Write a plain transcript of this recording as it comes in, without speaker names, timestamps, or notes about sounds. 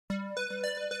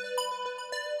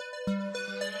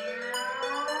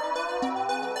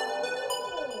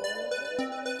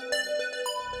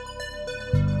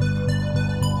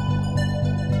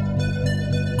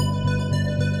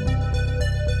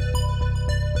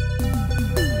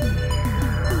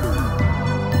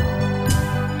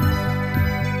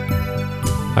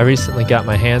I recently got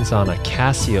my hands on a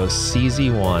Casio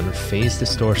CZ1 phase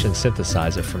distortion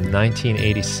synthesizer from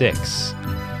 1986.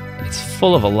 It's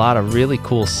full of a lot of really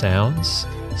cool sounds,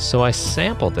 so I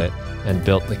sampled it and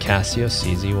built the Casio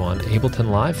CZ1 Ableton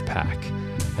Live pack.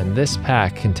 And this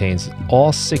pack contains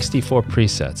all 64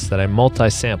 presets that I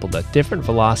multi-sampled at different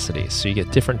velocities, so you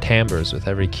get different timbres with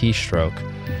every keystroke.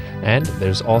 And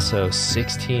there's also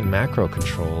 16 macro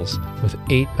controls with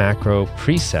 8 macro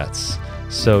presets.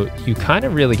 So you kind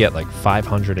of really get like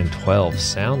 512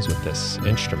 sounds with this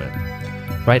instrument.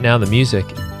 Right now the music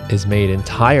is made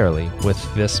entirely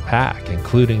with this pack,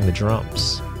 including the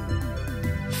drums.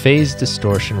 Phase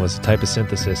distortion was a type of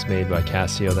synthesis made by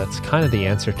Casio that's kind of the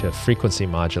answer to frequency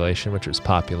modulation, which was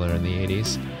popular in the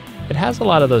 80s. It has a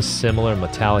lot of those similar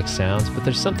metallic sounds, but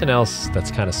there's something else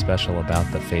that's kind of special about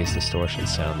the phase distortion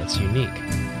sound that's unique.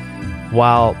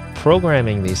 While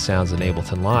programming these sounds in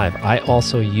Ableton Live, I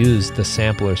also used the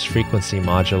sampler's frequency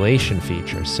modulation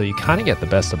feature, so you kind of get the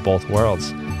best of both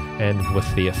worlds. And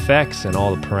with the effects and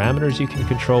all the parameters you can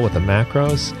control with the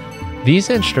macros, these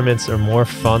instruments are more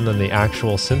fun than the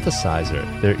actual synthesizer.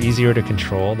 They're easier to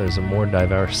control, there's a more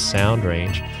diverse sound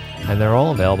range, and they're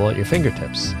all available at your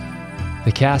fingertips.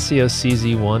 The Casio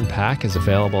CZ1 pack is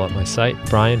available at my site,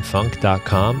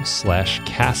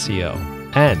 brianfunk.com/Casio.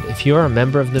 And if you're a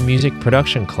member of the Music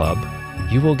Production Club,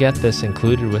 you will get this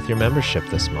included with your membership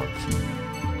this month.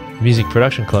 The Music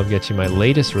Production Club gets you my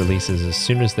latest releases as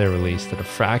soon as they're released at a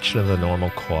fraction of the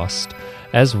normal cost,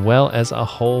 as well as a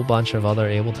whole bunch of other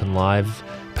Ableton Live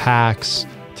packs,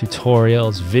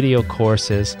 tutorials, video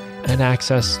courses, and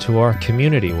access to our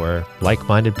community where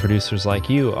like-minded producers like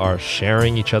you are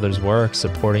sharing each other's work,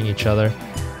 supporting each other,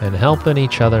 and helping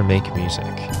each other make music.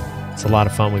 It's a lot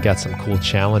of fun. We got some cool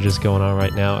challenges going on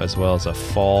right now, as well as a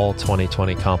fall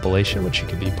 2020 compilation, which you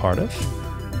can be part of.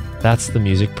 That's the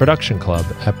Music Production Club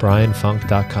at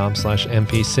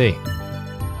brianfunk.com/MPC.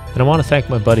 And I want to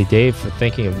thank my buddy Dave for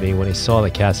thinking of me when he saw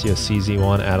the Casio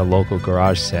CZ1 at a local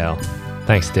garage sale.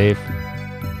 Thanks, Dave.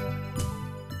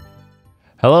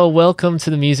 Hello, welcome to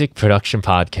the Music Production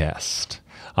Podcast.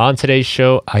 On today's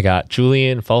show, I got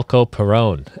Julian Fulco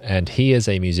Perron, and he is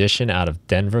a musician out of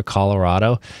Denver,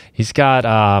 Colorado. He's got,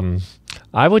 I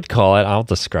would call it, I'll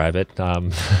describe it,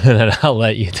 and then I'll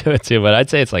let you do it too, but I'd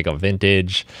say it's like a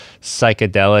vintage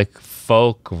psychedelic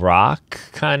folk rock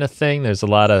kind of thing. There's a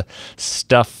lot of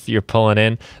stuff you're pulling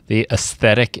in. The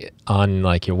aesthetic on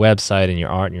like your website and your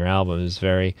art and your album is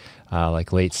very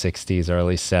like late 60s,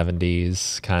 early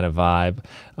 70s kind of vibe.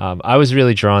 I was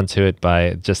really drawn to it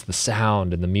by just the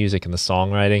sound and the music and the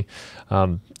songwriting.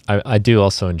 I do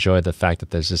also enjoy the fact that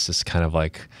there's just this kind of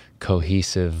like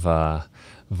cohesive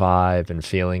vibe and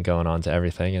feeling going on to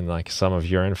everything. And like some of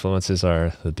your influences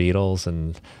are the Beatles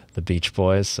and the Beach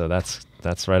Boys, so that's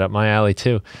right up my alley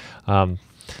too.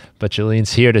 But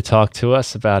Julian's here to talk to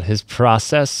us about his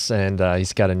process, and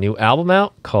he's got a new album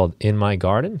out called In My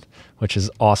Garden, which is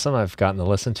awesome. I've gotten to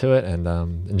listen to it and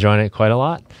enjoying it quite a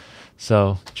lot.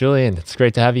 So, Julian, it's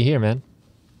great to have you here, man.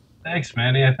 Thanks,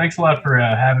 man. Yeah, thanks a lot for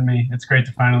having me. It's great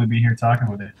to finally be here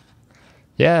talking with you.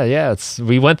 Yeah.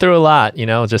 We went through a lot,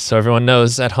 just so everyone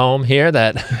knows at home here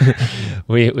that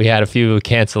we had a few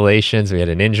cancellations, we had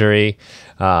an injury,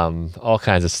 all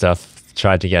kinds of stuff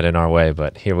tried to get in our way,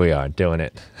 but here we are doing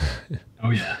it.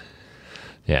 Oh, yeah.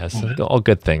 Yeah, so all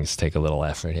good things take a little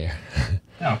effort here.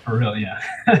 Oh, for real, yeah.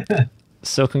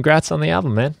 So congrats on the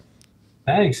album, man.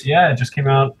 Thanks. Yeah, it just came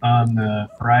out on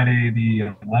Friday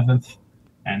the 11th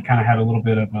and kind of had a little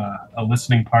bit of a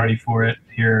listening party for it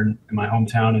here in my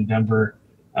hometown in Denver.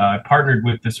 I partnered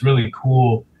with this really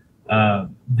cool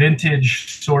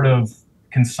vintage sort of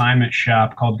consignment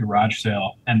shop called Garage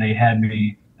Sale, and they had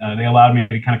me they allowed me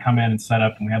to kind of come in and set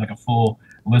up, and we had like a full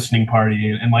listening party.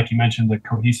 And like you mentioned, the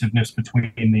cohesiveness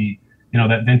between the,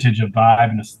 that vintage of vibe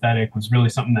and aesthetic was really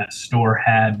something that store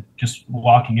had. Just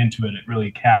walking into it, it really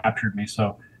captured me.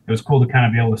 So it was cool to kind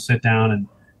of be able to sit down and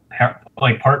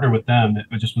partner with them. It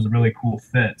just was a really cool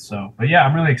fit. So, but yeah,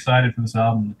 I'm really excited for this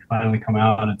album to finally come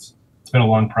out. It's been a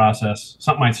long process.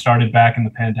 Something I started back in the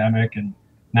pandemic, and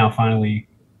now finally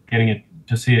getting it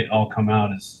to see it all come out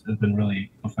has been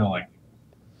really fulfilling.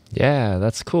 Yeah,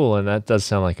 that's cool. And that does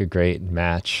sound like a great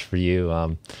match for you.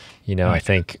 I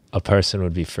think a person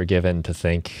would be forgiven to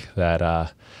think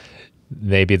that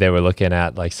maybe they were looking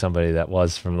at like somebody that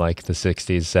was from like the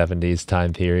 60s, 70s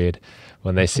time period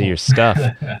when they see your stuff.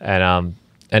 And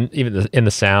even in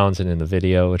the sounds and in the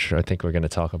video, which I think we're going to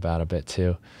talk about a bit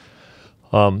too.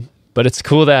 But it's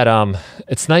cool that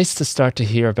it's nice to start to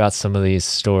hear about some of these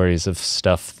stories of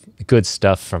stuff good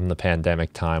stuff from the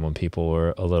pandemic time when people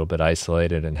were a little bit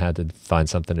isolated and had to find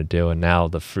something to do. And now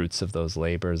the fruits of those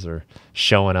labors are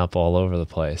showing up all over the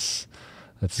place.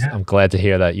 I'm glad to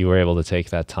hear that you were able to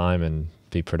take that time and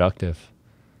be productive.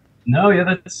 No,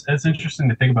 yeah, that's interesting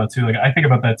to think about too. Like I think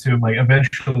about that too. Like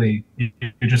eventually you're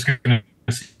just going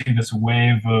to see this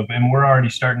wave of, and we're already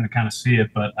starting to kind of see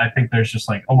it, but I think there's just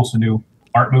like almost a new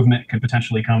art movement could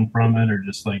potentially come from it, or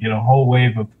just like, a whole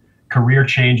wave of career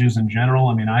changes in general.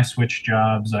 I mean, I switched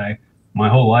jobs. My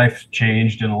whole life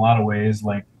changed in a lot of ways,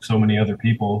 like so many other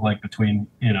people, like between,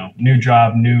 new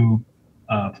job, new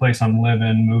place I'm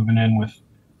living, moving in with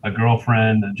a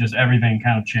girlfriend, and just everything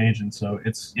kind of changed. And so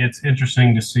it's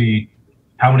interesting to see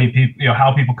how many people,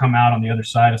 how people come out on the other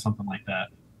side of something like that.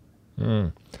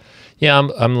 Mm. Yeah,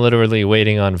 I'm literally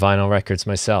waiting on vinyl records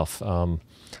myself.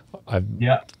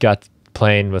 I've got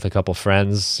playing with a couple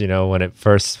friends, when it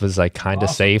first was like kind of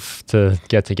safe to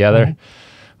get together.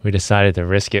 We decided to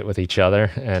risk it with each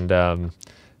other and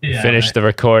finished the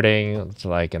recording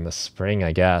like in the spring,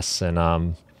 I guess.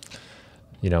 And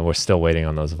we're still waiting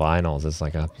on those vinyls. It's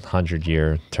like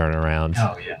 100-year turnaround.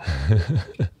 Oh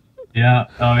yeah. Yeah.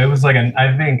 Oh, it was like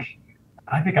I think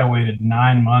I waited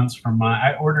 9 months for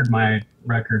I ordered my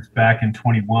records back in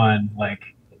 21, like,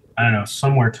 I don't know,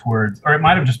 somewhere towards, or it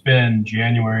might have just been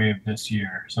January of this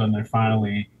year. So they're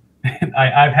finally,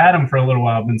 I've had them for a little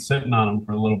while. I've been sitting on them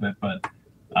for a little bit, but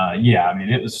yeah, I mean,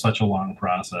 it was such a long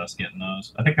process getting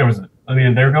those. I think they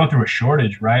were going through a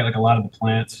shortage, right? Like a lot of the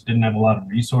plants didn't have a lot of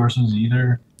resources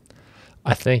either.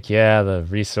 I think, yeah, the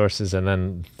resources and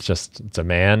then just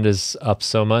demand is up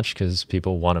so much because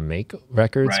people want to make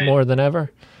records more than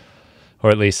ever, or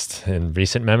at least in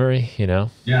recent memory,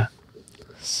 Yeah.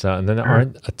 So, and then there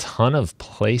aren't a ton of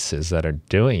places that are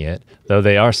doing it, though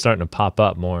they are starting to pop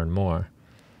up more and more.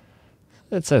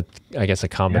 It's I guess a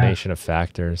combination of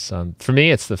factors. For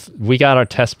me, we got our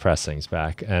test pressings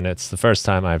back, and it's the first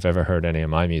time I've ever heard any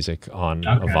of my music on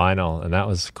a vinyl, and that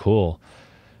was cool.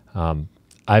 I'm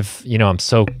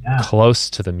so close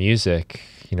to the music,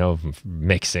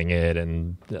 mixing it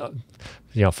and,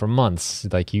 for months,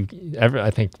 like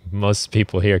I think most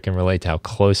people here can relate to how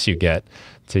close you get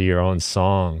to your own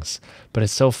songs. But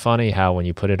it's so funny how when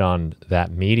you put it on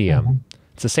that medium,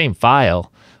 it's the same file,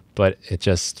 but it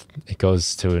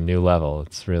goes to a new level.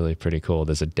 It's really pretty cool.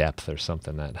 There's a depth or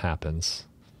something that happens.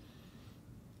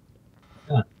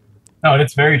 Yeah. No,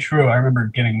 it's very true. I remember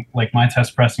getting like my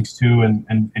test pressings too,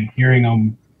 and hearing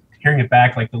it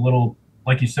back, like the little,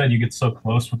 like you said, you get so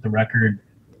close with the record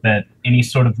that any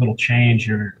sort of little change,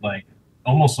 you're like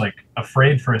almost like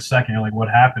afraid for a second. You're like, what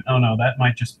happened? Oh no, that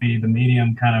might just be the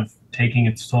medium kind of taking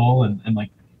its toll, and like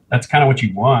that's kind of what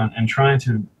you want. And trying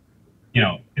to,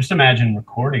 just imagine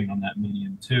recording on that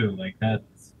medium too. Like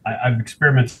I've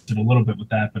experimented a little bit with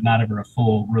that, but not ever a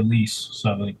full release.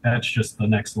 So like that's just the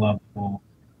next level.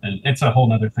 And it's a whole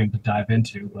nother thing to dive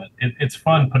into, but it's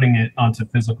fun putting it onto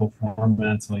physical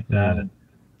formats like that and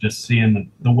just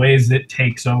seeing the ways it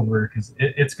takes over, because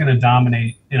it's going to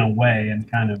dominate in a way, and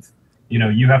kind of,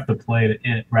 you have to play to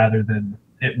it rather than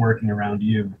it working around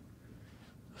you.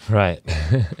 Right.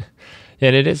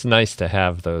 And it is nice to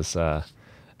have those,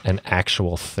 an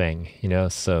actual thing,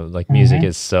 so like music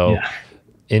is so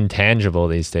intangible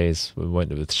these days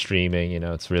with streaming.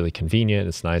 It's really convenient.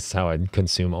 It's nice how I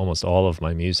consume almost all of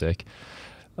my music,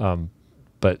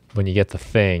 but when you get the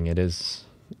thing, it's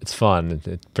fun.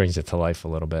 It brings it to life a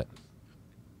little bit.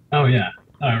 Oh yeah,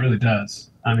 no, it really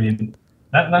does. I mean,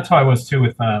 that's how I was too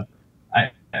with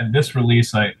this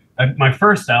release. My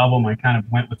first album, I kind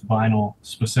of went with vinyl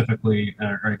specifically,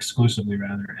 or exclusively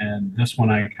rather, and this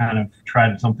one I kind of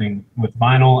tried something with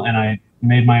vinyl, and I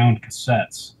made my own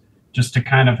cassettes, just to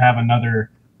kind of have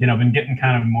another, been getting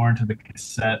kind of more into the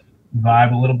cassette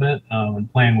vibe a little bit,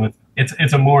 and playing with,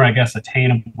 it's a more, I guess,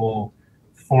 attainable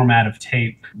format of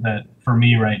tape that for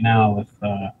me right now with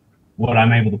what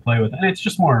I'm able to play with. And it's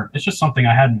just something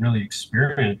I hadn't really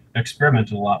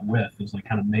experimented a lot with, is like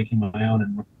kind of making my own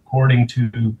and recording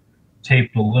to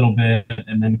tape a little bit,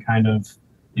 and then kind of,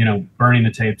 burning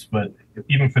the tapes. But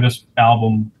even for this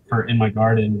album, for In My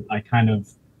Garden, I kind of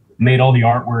made all the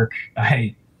artwork.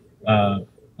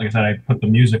 Like I said, I put the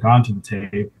music onto the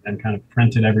tape and kind of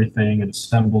printed everything and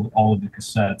assembled all of the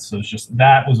cassettes. So it's just,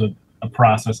 that was a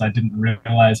process I didn't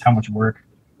realize how much work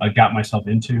I got myself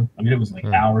into. I mean, it was like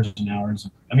hours and hours.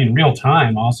 I mean, real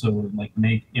time also, like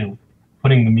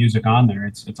putting the music on there.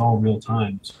 It's all real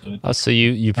time. So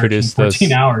you produced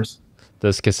 14 hours.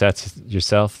 Those cassettes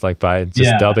yourself, like by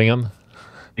just dubbing them?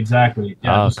 Exactly.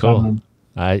 Yeah, oh, cool.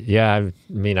 I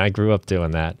mean, I grew up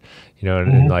doing that.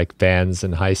 In like bands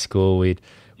in high school, we'd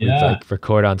we'd Yeah. like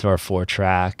record onto our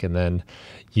 4-track, and then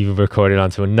you recorded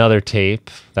onto another tape.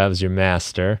 That was your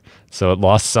master. So it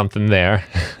lost something there.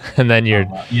 And then Oh,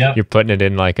 wow. Yep. you're putting it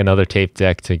in like another tape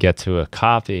deck to get to a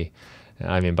copy.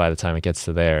 I mean, by the time it gets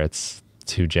to there, it's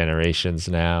 2 generations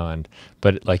now.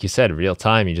 But like you said, real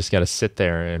time, you just got to sit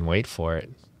there and wait for it.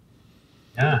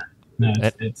 Yeah. No,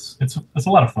 And, it's a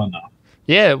lot of fun though.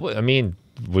 yeah, I mean,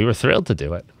 we were thrilled to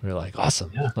do it. We were like,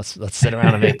 awesome. Yeah. Let's sit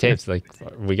around and make tapes. Like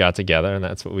we got together, and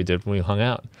that's what we did when we hung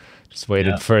out. Just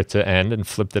waited Yeah. for it to end and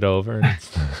flipped it over.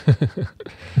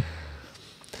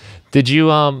 Did you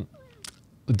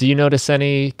do you notice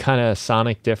any kind of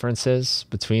sonic differences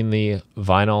between the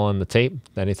vinyl and the tape?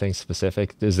 Anything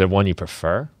specific? Is there one you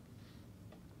prefer?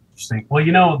 Interesting.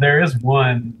 Well, there is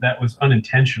one that was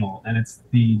unintentional, and it's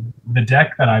the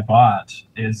deck that I bought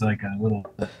is like a little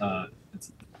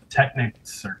it's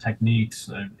techniques.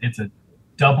 It's a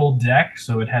double deck,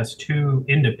 so it has two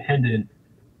independent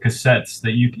cassettes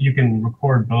that you can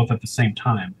record both at the same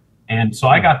time. And so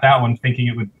I got that one thinking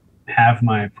it would have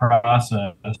my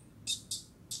process,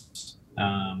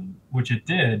 which it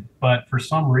did, but for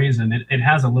some reason it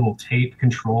has a little tape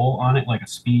control on it, like a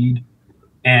speed,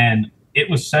 and it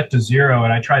was set to 0.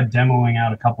 And I tried demoing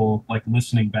out a couple, like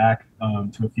listening back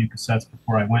to a few cassettes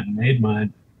before I went and made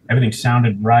mine. Everything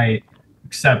sounded right,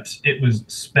 except it was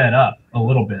sped up a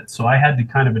little bit. So I had to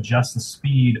kind of adjust the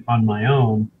speed on my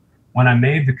own. When I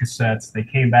made the cassettes, they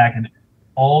came back, and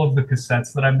all of the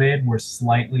cassettes that I made were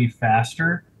slightly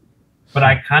faster, but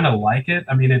I kind of like it.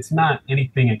 I mean, it's not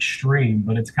anything extreme,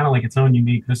 but it's kind of like its own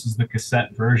unique, this is the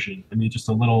cassette version. I mean, just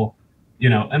a little,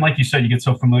 and like you said, you get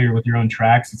so familiar with your own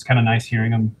tracks. It's kind of nice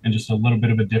hearing them in just a little bit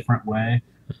of a different way.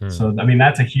 Mm-hmm. So, I mean,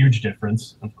 that's a huge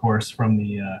difference, of course, from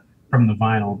the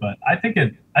vinyl, but I think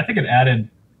it added,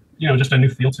 just a new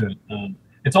feel to it.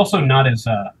 It's also not as,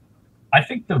 I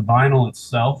think the vinyl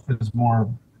itself is more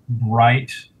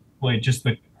bright, like just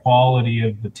the quality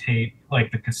of the tape,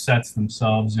 like the cassettes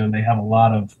themselves, they have a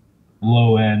lot of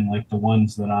low end, like the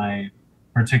ones that I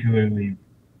particularly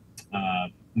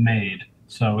made.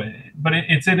 So, but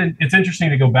it's interesting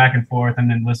to go back and forth and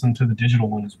then listen to the digital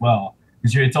one as well,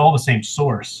 because it's all the same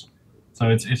source. So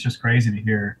it's just crazy to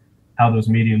hear how those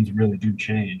mediums really do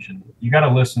change, and you got to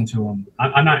listen to them.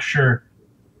 I'm not sure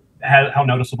how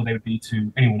noticeable they would be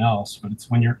to anyone else, but it's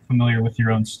when you're familiar with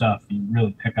your own stuff, you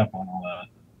really pick up on all that.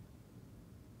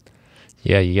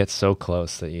 Yeah, you get so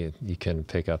close that you can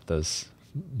pick up those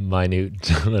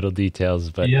minute little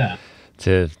details. But yeah,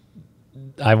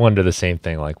 I wonder the same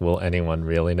thing. Like, will anyone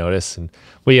really notice? And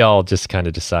we all just kind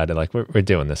of decided, like, we're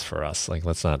doing this for us. Like,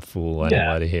 let's not fool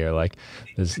anybody here. Like,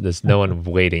 there's no one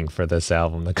waiting for this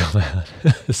album to come out.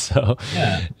 So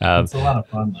yeah, it's a lot of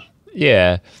fun though.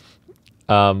 Yeah.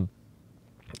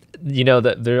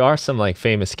 That there are some like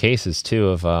famous cases too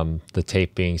of the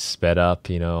tape being sped up,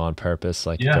 on purpose,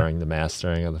 like during the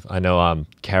mastering of I know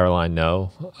Caroline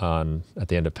No at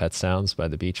the end of Pet Sounds by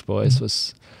the Beach Boys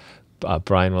was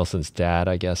Brian Wilson's dad,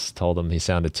 I guess, told him he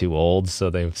sounded too old, so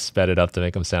they sped it up to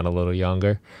make him sound a little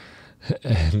younger.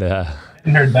 And I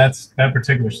hadn't heard that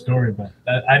particular story, but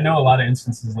I know a lot of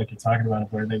instances like you're talking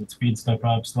about where they would speed stuff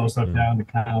up, slow stuff down to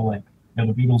kind of like,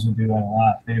 the Beatles would do that a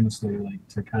lot famously, like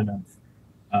to kind of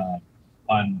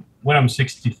on When I'm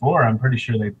 64, I'm pretty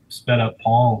sure they sped up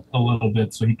Paul a little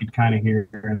bit so he could kind of hear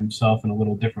himself in a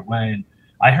little different way. And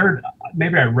I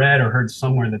read or heard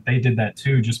somewhere that they did that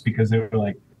too, just because they were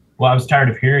like, well, I was tired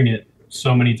of hearing it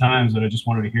so many times that I just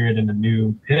wanted to hear it in a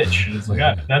new pitch. And it's like,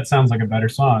 that sounds like a better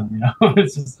song,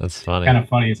 It's just that's funny. Kind of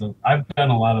funny. So I've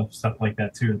done a lot of stuff like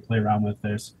that too to play around with.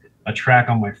 There's a track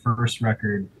on my first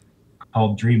record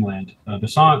called Dreamland.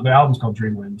 The album's called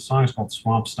Dreamland. The song is called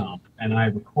Swamp Stomp, and I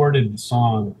recorded the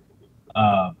song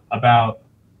about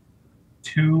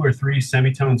 2 or 3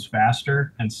 semitones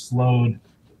faster and slowed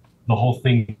the whole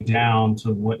thing down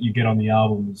to what you get on the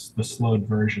album is the slowed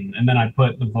version, and then I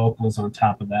put the vocals on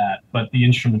top of that. But the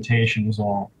instrumentation was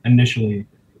all initially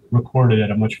recorded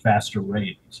at a much faster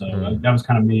rate. So that was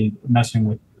kind of me messing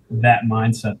with that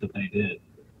mindset that they did.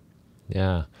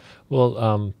 Yeah.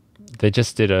 Well, they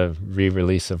just did a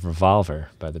re-release of Revolver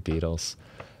by the Beatles,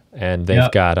 and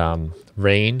they've got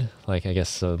Rain, like I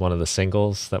guess one of the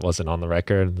singles that wasn't on the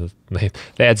record. They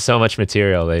had so much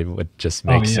material, they would just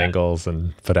make singles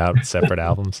and put out separate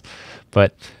albums.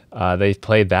 But they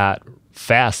played that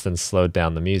fast and slowed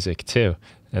down the music too,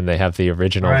 and they have the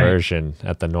original version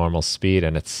at the normal speed,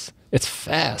 and it's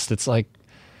fast. It's like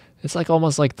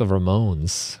almost like the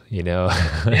Ramones,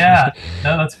 Yeah,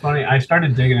 no, that's funny. I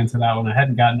started digging into that one. I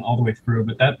hadn't gotten all the way through,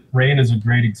 but that Rain is a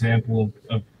great example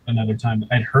of another time.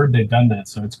 I'd heard they'd done that,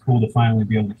 so it's cool to finally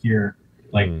be able to hear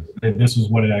like this is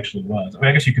what it actually was. I mean,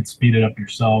 I guess you could speed it up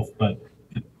yourself, but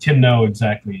to know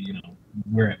exactly, you know,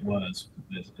 where it was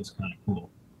is kind of cool.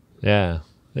 Yeah.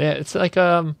 Yeah, it's like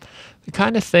the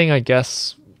kind of thing, I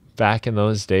guess, back in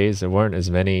those days there weren't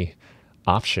as many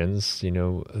options, you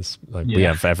know, as like we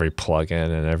Yeah, have every plugin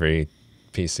and every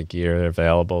piece of gear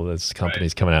available. There's right.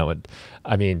 companies coming out with,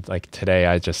 I mean, like today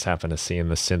I just happen to see in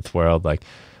the synth world, like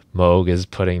Moog is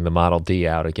putting the Model D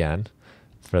out again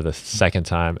for the second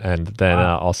time, and then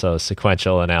Wow. also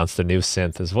Sequential announced a new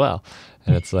synth as well.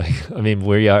 And it's like, I mean,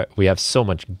 we have so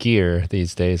much gear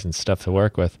these days and stuff to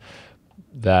work with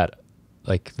that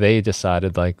like they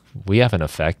decided like we have an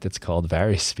effect, it's called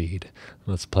vari speed,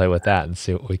 let's play with that and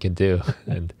see what we can do.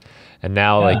 And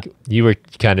now Yeah. like you were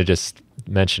kind of just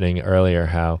mentioning earlier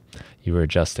how you were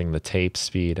adjusting the tape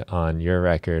speed on your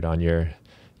record on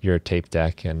your tape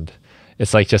deck, and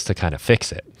it's like just to kind of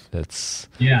fix it, it's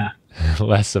Yeah.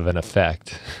 less of an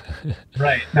effect.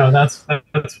 Right. No, that's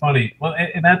funny. Well,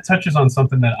 and that touches on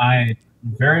something that I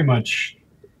very much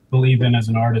believe in as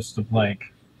an artist of like,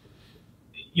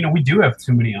 you know, we do have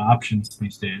too many options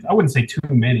these days. I wouldn't say too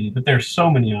many, but there's so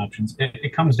many options.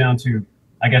 It comes down to,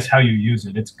 I guess, how you use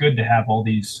it. It's good to have all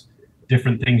these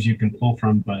different things you can pull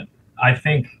from, but I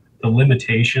think the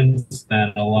limitations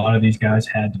that a lot of these guys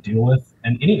had to deal with,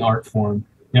 and any art form,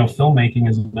 you know, filmmaking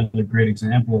is another great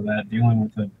example of that, dealing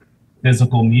with a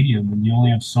physical medium, and you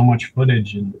only have so much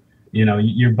footage, and you know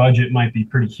your budget might be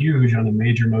pretty huge on a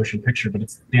major motion picture, but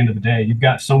it's at the end of the day you've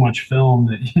got so much film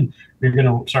that you're going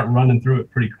to start running through it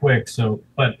pretty quick. So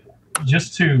but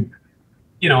just to,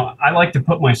 you know, I like to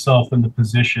put myself in the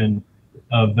position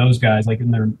of those guys, like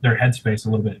in their headspace a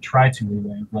little bit, try to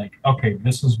anyway, like, okay,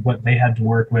 this is what they had to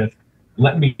work with,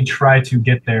 let me try to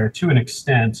get there to an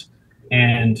extent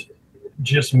and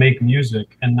just make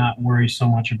music and not worry so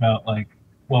much about like,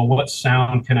 well, what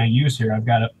sound can I use here? I've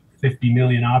got 50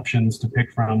 million options to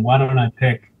pick from. Why don't I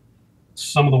pick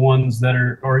some of the ones that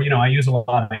are, or, you know, I use a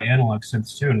lot of analog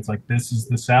synths too. And it's like, this is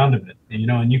the sound of it, you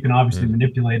know, and you can obviously Mm.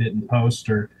 manipulate it in post,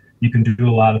 or you can do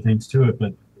a lot of things to it,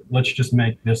 but let's just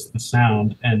make this the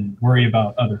sound and worry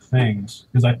about other things.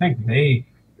 Because I think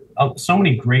so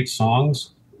many great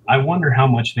songs, I wonder how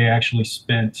much they actually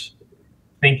spent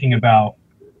thinking about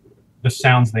the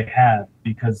sounds they had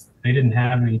because they didn't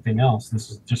have anything else. This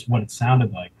is just what it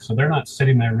sounded like. So they're not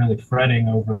sitting there really fretting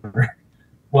over,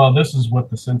 well, this is what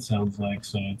the synth sounds like,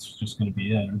 so it's just going to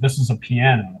be it. Or this is a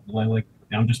piano. Like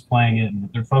I'm just playing it, and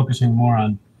they're focusing more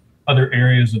on other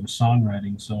areas of the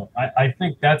songwriting. So I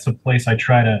think that's a place I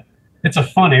try to. It's a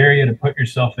fun area to put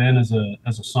yourself in as a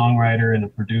songwriter and a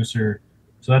producer.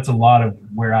 So that's a lot of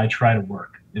where I try to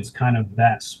work. Is kind of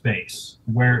that space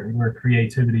where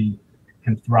creativity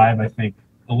can thrive. I think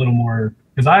a little more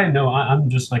because I know I'm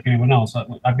just like anyone else.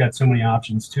 I've got so many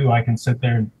options too. I can sit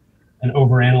there and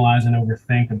overanalyze and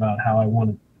overthink about how I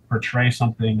want to portray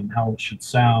something and how it should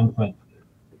sound. But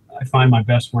I find my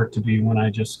best work to be when I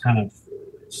just kind of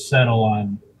settle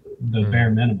on the Mm. bare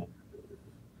minimum.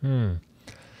 Hmm.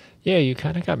 Yeah, you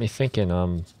kind of got me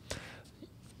thinking.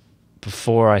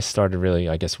 Before I started really,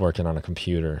 I guess, working on a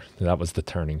computer, that was the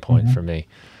turning point Mm-hmm. for me.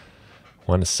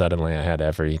 When suddenly I had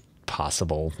every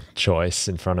possible choice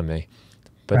in front of me.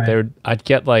 But Right. I'd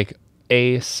get like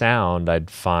a sound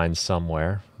I'd find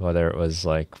somewhere, whether it was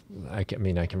like, I can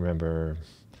remember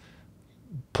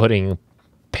putting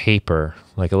paper,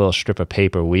 like a little strip of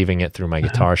paper, weaving it through my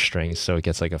guitar strings so it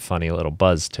gets like a funny little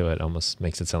buzz to it, almost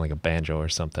makes it sound like a banjo or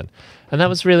something. And that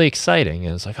was really exciting.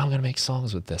 And it's like, I'm going to make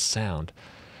songs with this sound.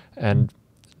 And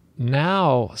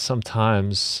now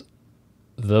sometimes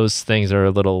those things are a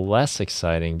little less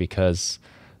exciting because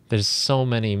there's so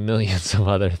many millions of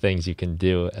other things you can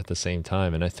do at the same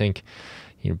time. And I think,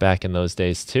 you know, back in those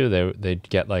days too, they'd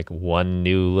get like one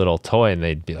new little toy and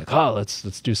they'd be like, oh, let's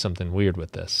do something weird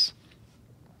with this.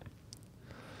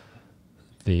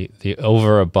 The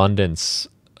overabundance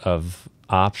of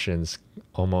options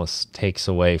almost takes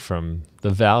away from the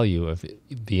value of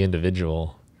the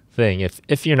individual thing.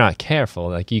 If you're not careful,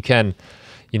 like you can,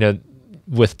 you know,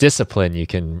 with discipline, you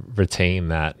can retain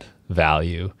that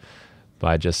value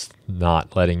by just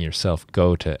not letting yourself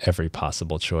go to every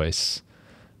possible choice.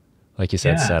 Like you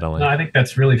said, Yeah. No, settling. I think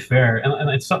that's really fair, and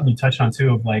it's something you touched on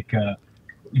too. Of like,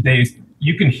 they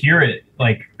you can hear it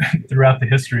like throughout the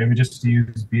history. I mean, just to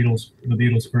use the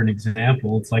Beatles for an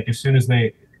example, it's like as soon as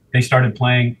they started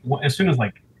playing, as soon as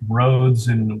like Rhodes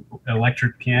and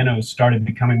electric pianos started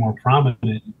becoming more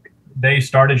prominent, they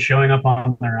started showing up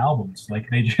on their albums. Like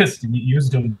they just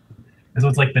used them. And so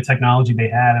it's like the technology they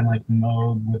had and like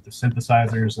mode with the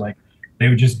synthesizers, like they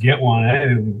would just get one, hey,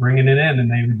 they would bringing it in, and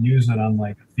they would use it on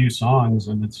like a few songs.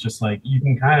 And it's just like, you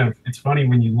can kind of, it's funny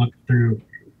when you look through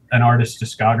an artist's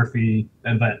discography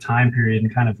at that time period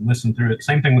and kind of listen through it.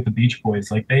 Same thing with the Beach Boys.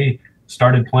 Like they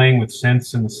started playing with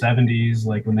synths in the 70s,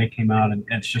 like when they came out, and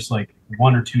it's just like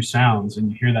one or two sounds,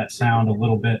 and you hear that sound a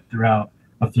little bit throughout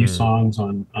a few songs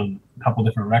on a couple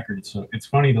different records. So it's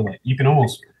funny to like, you can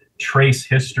almost trace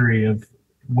history of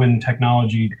when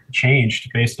technology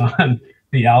changed based on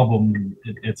the album.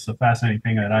 It's a fascinating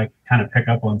thing that I kind of pick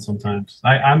up on sometimes.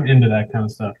 I'm into that kind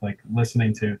of stuff, like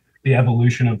listening to the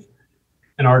evolution of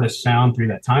an artist's sound through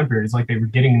that time period. It's like they were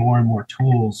getting more and more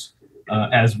tools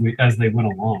as they went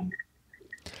along.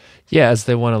 Yeah, as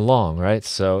they went along, right?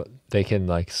 So they can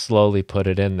like slowly put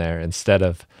it in there instead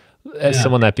of as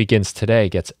someone that begins today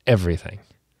gets everything.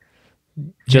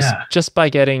 Just by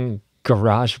getting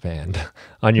GarageBand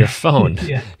on your phone,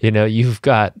 you know, you've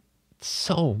got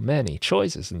so many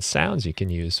choices and sounds you can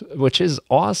use, which is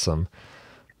awesome,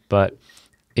 but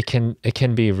it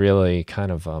can be really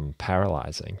kind of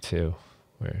paralyzing too,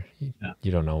 where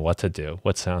you don't know what to do.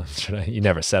 What sounds should I? You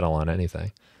never settle on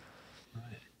anything.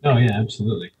 Right. Oh yeah,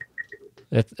 absolutely.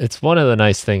 It's one of the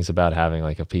nice things about having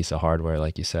like a piece of hardware,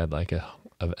 like you said, like an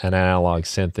analog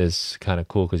synth is kind of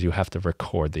cool because you have to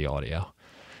record the audio.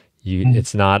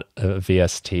 It's not a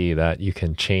VST that you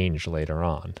can change later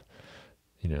on,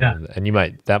 you know,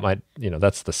 and that might, you know,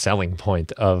 that's the selling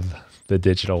point of the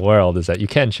digital world, is that you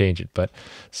can change it, but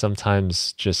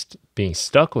sometimes just being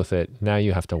stuck with it, now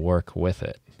you have to work with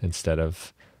it instead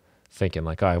of thinking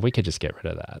like, all right, we could just get rid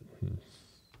of that and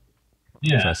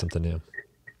try something new.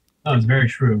 No, it's very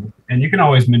true. And you can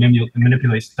always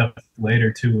manipulate stuff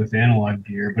later too with analog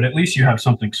gear, but at least you have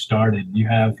something started. You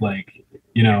have like,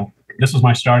 you know, this is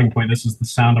my starting point. This is the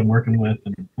sound I'm working with,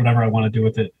 and whatever I want to do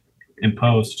with it in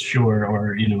post, sure,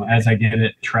 or, you know, as I get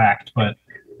it tracked. But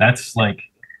that's like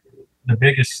the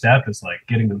biggest step, is like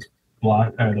getting those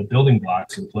the building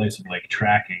blocks in place of like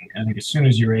tracking. I think as soon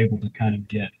as you're able to kind of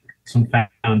get some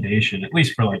foundation, at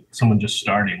least for like someone just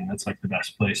starting, that's like the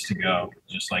best place to go.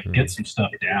 Just like get some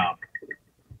stuff down.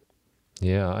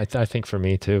 Yeah, I think for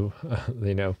me too,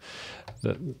 you know,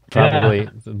 probably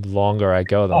the longer I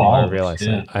go, the more I realize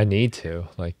I need to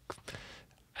like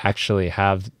actually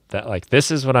have that, like,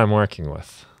 this is what I'm working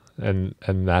with, and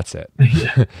that's it.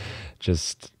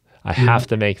 Just, I have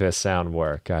to make this sound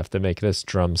work. I have to make this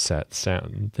drum set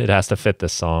sound. It has to fit the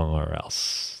song, or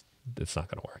else it's not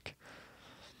going to work.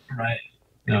 Right.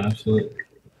 No, absolutely.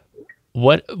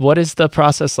 What is the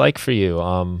process like for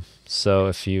you? So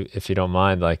if you don't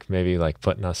mind, like maybe like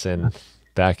putting us in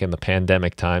back in the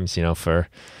pandemic times, you know, for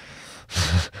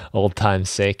old times'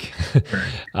 sake.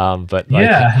 But like,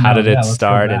 how did it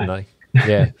start? And like,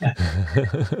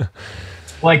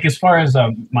 like as far as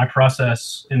my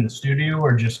process in the studio,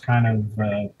 or just kind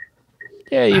of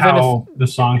even how the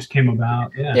songs came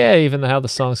about. Even how the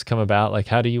songs come about. Like,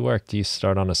 how do you work? Do you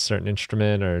start on a certain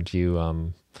instrument, or do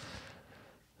you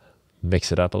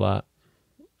mix it up a lot?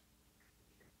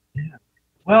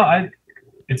 Well,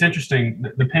 it's interesting.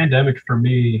 The pandemic for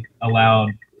me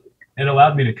allowed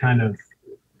me to kind of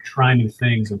try new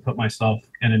things and put myself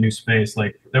in a new space.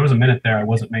 Like there was a minute there I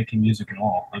wasn't making music at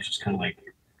all. I was just kind of like,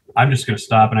 I'm just going to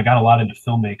stop. And I got a lot into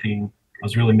filmmaking. I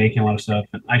was really making a lot of stuff.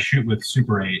 And I shoot with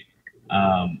Super 8.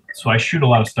 So I shoot a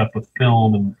lot of stuff with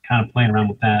film and kind of playing around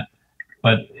with that.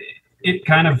 But it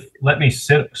kind of let me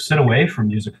sit away from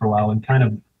music for a while and kind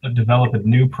of develop a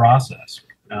new process.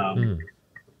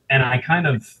 And I kind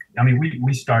of, I mean,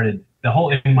 we started the whole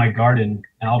In My Garden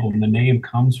album. The name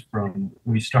comes from,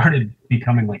 we started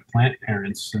becoming like plant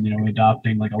parents, and, you know,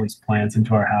 adopting like all these plants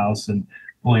into our house. And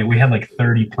we had like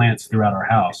 30 plants throughout our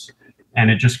house.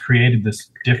 And it just created this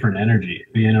different energy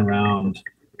being around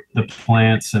the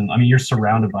plants. And I mean, you're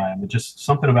surrounded by them. It just,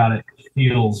 something about it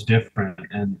feels different.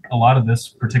 And a lot of this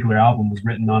particular album was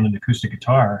written on an acoustic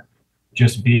guitar,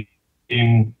 just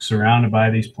being surrounded by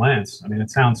these plants. I mean, it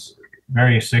sounds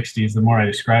very 60s the more I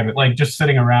describe it, like just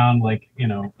sitting around like, you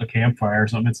know, a campfire or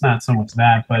something. It's not so much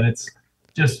that, but it's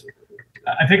just,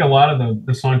 I think a lot of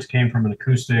the songs came from an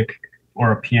acoustic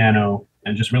or a piano,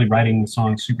 and just really writing the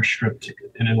song super stripped,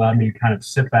 and it allowed me to kind of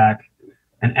sit back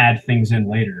and add things in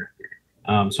later.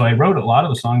 So I wrote a lot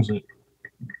of the songs that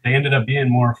they ended up being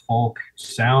more folk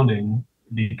sounding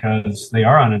because they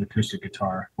are on an acoustic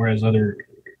guitar, whereas other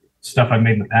stuff I've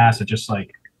made in the past, it just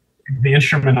like, the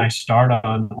instrument I start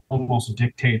on almost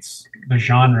dictates the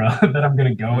genre that I'm going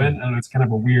to go in. And it's kind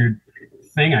of a weird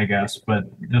thing, I guess. But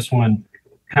this one,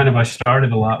 kind of, I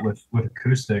started a lot with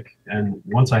acoustic. And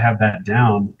once I have that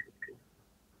down,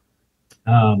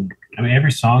 I mean,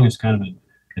 every song is kind of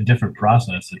a different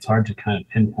process. It's hard to kind of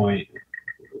pinpoint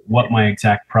what my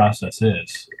exact process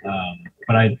is.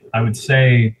 But I would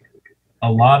say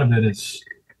a lot of it is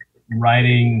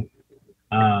writing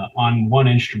on one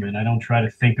instrument. I don't try to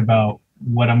think about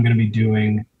what I'm going to be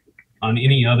doing on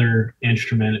any other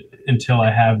instrument until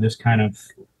I have this kind of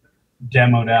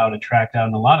demoed out and tracked out.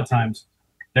 And a lot of times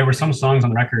there were some songs on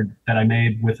the record that I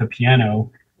made with a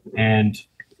piano, and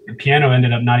the piano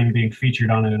ended up not even being featured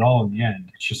on it at all in the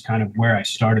end. It's just kind of where I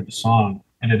started the song,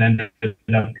 and it ended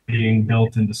up being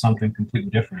built into something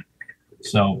completely different.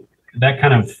 So that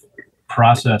kind of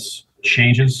process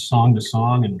changes song to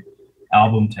song and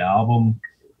album to album.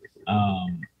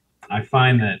 I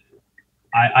find that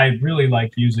I really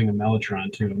like using a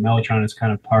Mellotron too. A Mellotron is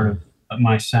kind of part of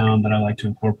my sound that I like to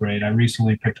incorporate. I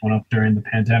recently picked one up during the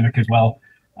pandemic as well.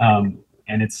 And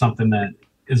it's something that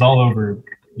is all over,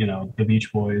 you know, the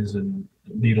Beach Boys and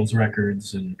Beatles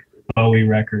records and Bowie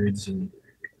records and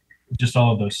just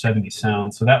all of those 70s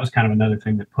sounds. So that was kind of another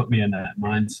thing that put me in that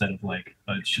mindset of like,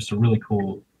 it's just a really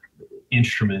cool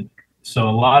instrument. So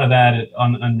a lot of that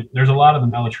there's a lot of the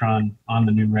Mellotron on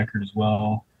the new record as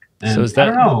well. And so is that,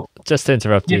 I don't know. Just to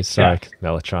interrupt you, sorry, yeah.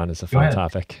 Mellotron is a fun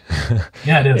topic.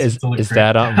 Yeah, it is. Is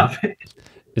that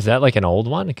is that like an old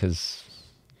one? Because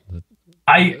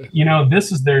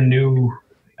this is their new.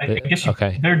 I guess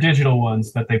they're digital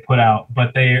ones that they put out,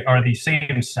 but they are the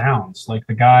same sounds. Like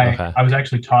the guy, I was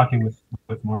actually talking with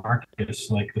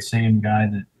Marcus, like the same guy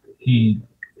that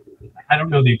I don't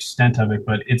know the extent of it,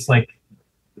 but it's like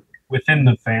within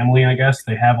the family, I guess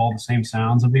they have all the same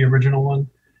sounds of the original one,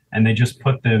 and they just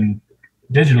put them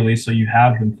digitally so you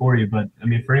have them for you. But I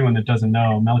mean, for anyone that doesn't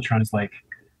know, Mellotron is like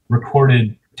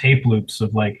recorded tape loops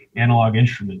of like analog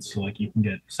instruments. So like you can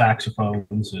get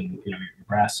saxophones and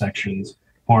brass sections,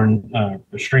 horn,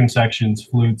 string sections,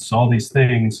 flutes, all these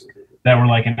things that were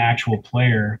like an actual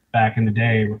player back in the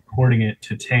day recording it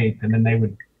to tape, and then they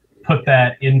would put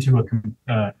that into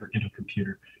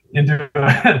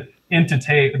into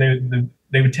tape.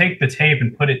 They would take the tape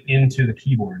and put it into the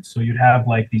keyboard. So you'd have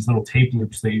like these little tape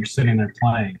loops that you're sitting there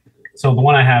playing. So the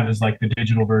one I have is like the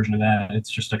digital version of that. It's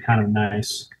just a kind of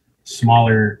nice,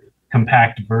 smaller,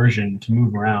 compact version to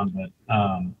move around. But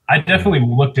I definitely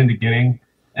looked into getting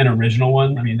an original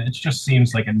one. I mean, it just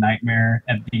seems like a nightmare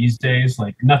at these days.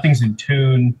 Like nothing's in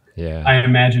tune. Yeah. I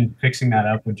imagine fixing that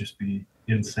up would just be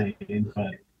insane.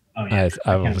 But I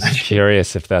was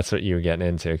curious if that's what you were getting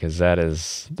into, because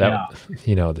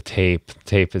the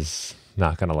tape is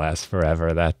not going to last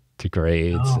forever. That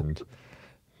degrades, and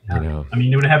I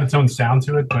mean, it would have its own sound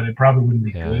to it, but it probably wouldn't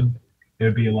be good. It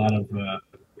would be a lot of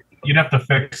you'd have to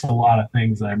fix a lot of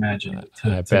things, I imagine,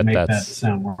 to make that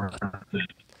sound worth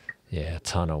it. Yeah, a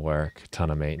ton of work, a ton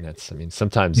of maintenance. I mean,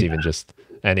 sometimes even just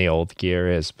any old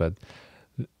gear is, but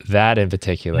that in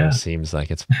particular seems like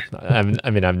it's, I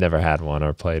mean, I've never had one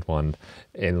or played one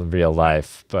in real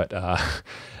life, but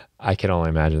I can only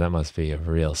imagine that must be a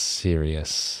real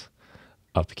serious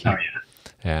upkeep. Oh,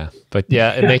 yeah. But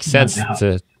yeah, it makes sense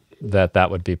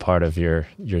that would be part of your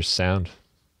sound.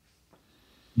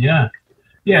 Yeah.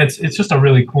 Yeah. It's just a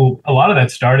really cool, a lot of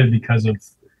that started because of,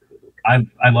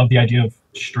 I love the idea of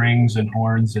strings and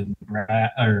horns and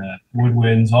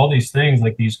woodwinds, all these things,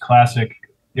 like these classic,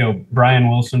 Brian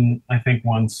Wilson, I think,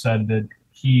 once said that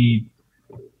he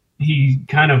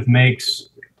kind of makes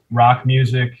rock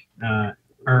music,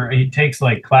 or he takes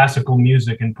like classical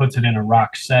music and puts it in a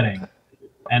rock setting.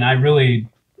 And I really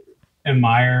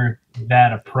admire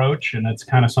that approach. And that's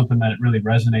kind of something that really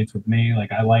resonates with me.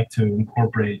 Like I like to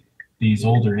incorporate these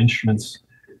older instruments,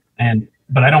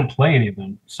 but I don't play any of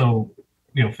them. So,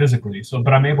 physically. So,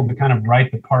 but I'm able to kind of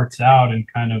write the parts out and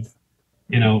kind of,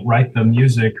 write the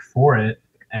music for it.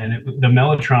 And the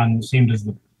Mellotron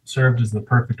served as the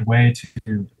perfect way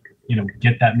to,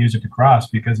 get that music across,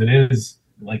 because it is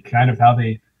like kind of how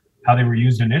they were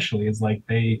used initially. Is like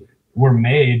they were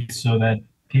made so that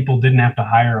people didn't have to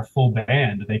hire a full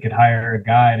band. They could hire a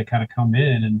guy to kind of come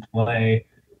in and play,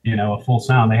 a full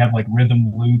sound. They have like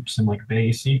rhythm loops and like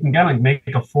bass. So you can kind of make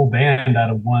a full band out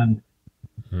of one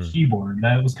keyboard.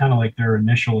 That was kind of like their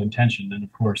initial intention. And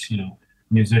of course,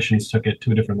 musicians took it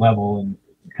to a different level and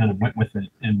kind of went with it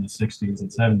in the 60s and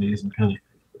 70s and kind of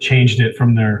changed it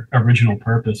from their original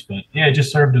purpose. But yeah, it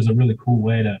just served as a really cool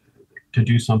way to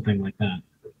do something like that.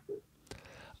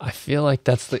 I feel like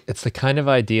it's the kind of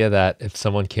idea that if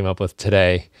someone came up with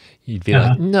today, you'd be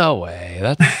like, no way,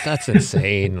 that's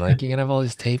insane. Like, you're gonna have all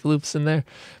these tape loops in there.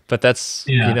 But that's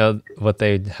what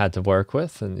they had to work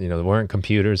with, and there weren't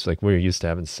computers like we're used to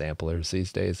having samplers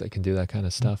these days that can do that kind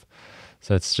of stuff.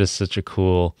 So it's just such a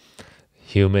cool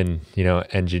human,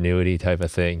 ingenuity type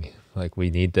of thing. Like, we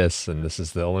need this, and this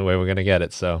is the only way we're gonna get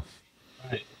it. So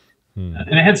Hmm.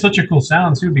 And it had such a cool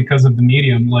sound too because of the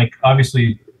medium. Like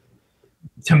obviously,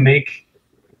 to make,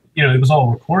 it was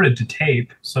all recorded to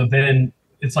tape. So then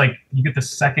it's like you get the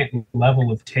second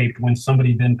level of tape when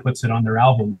somebody then puts it on their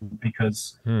album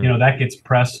because Hmm. that gets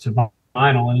pressed to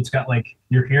vinyl and it's got like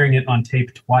you're hearing it on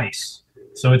tape twice.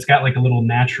 So it's got like a little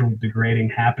natural degrading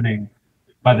happening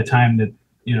by the time that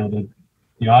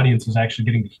the audience is actually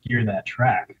getting to hear that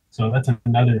track. So that's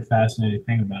another fascinating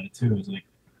thing about it too. Is like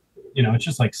it's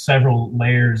just like several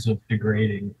layers of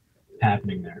degrading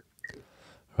happening there.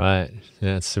 Right.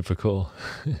 Yeah, it's super cool.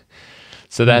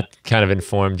 So Yeah. that kind of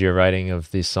informed your writing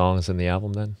of these songs in the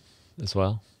album then as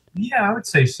well? Yeah, I would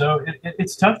say so.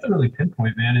 It's tough to really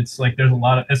pinpoint, man. It's like there's a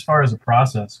lot of, as far as a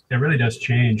process, it really does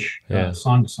change Yeah.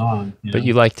 song to song. But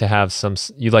you like to have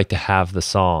you like to have the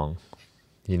song,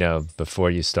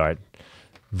 before you start I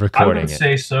recording would it.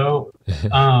 say so.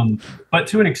 But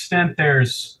to an extent,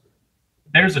 there's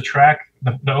a track,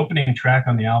 the opening track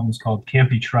on the album is called Can't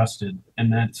Be Trusted.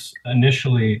 And that's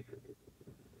initially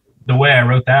the way I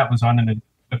wrote that was on an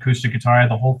acoustic guitar. I had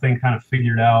the whole thing kind of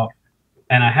figured out.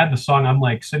 And I had the song, I'm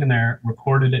like sitting there,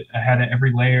 recorded it. I had it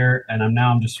every layer. And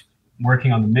I'm just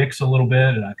working on the mix a little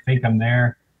bit. And I think I'm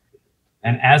there.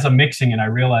 And as I'm mixing it, I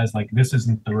realized like, this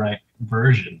isn't the right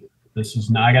version. This is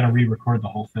not, I got to re-record the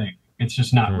whole thing. It's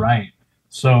just not right.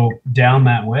 So down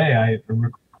that way, I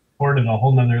recorded a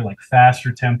whole nother like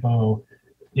faster tempo,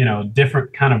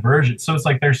 different kind of version. So it's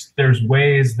like there's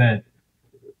ways that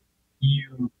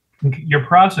your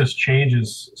process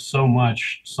changes so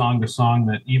much song to song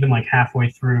that even like halfway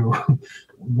through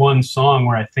one song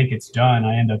where I think it's done,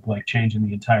 I end up like changing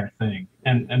the entire thing.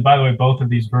 And by the way, both of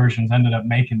these versions ended up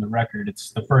making the record.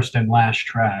 It's the first and last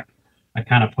track. I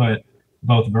kind of put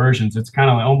both versions. It's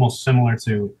kind of like almost similar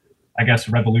to, I guess,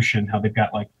 Revolution, how they've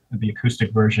got like the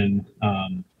acoustic version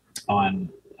on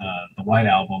the White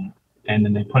Album, and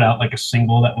then they put out like a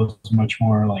single that was much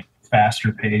more like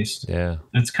faster paced. Yeah,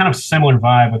 it's kind of similar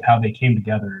vibe with how they came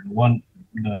together.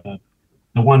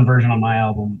 The one version on my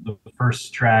album, the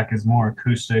first track is more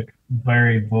acoustic,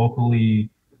 very vocally,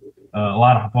 a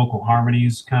lot of vocal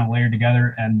harmonies kind of layered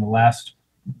together, and the last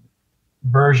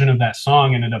version of that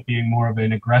song ended up being more of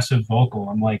an aggressive vocal.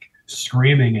 I'm like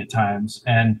screaming at times,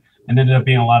 and ended up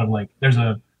being a lot of like I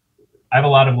have a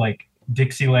lot of like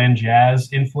Dixieland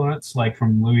jazz influence, like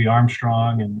from Louis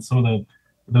Armstrong and some of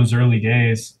those early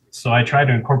days. So I tried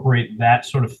to incorporate that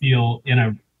sort of feel in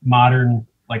a modern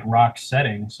like rock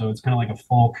setting. So it's kind of like a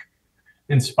folk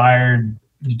inspired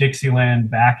Dixieland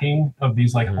backing of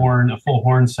these like a full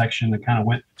horn section that kind of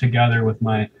went together with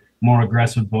my more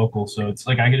aggressive vocal. So it's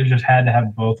like I just had to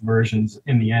have both versions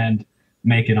in the end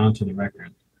make it onto the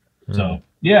record. So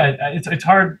yeah, it's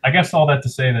hard. I guess all that to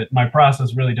say that my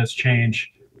process really does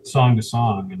change song to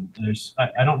song, and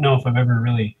I don't know if I've ever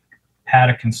really had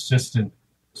a consistent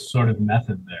sort of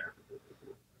method there.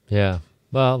 Yeah.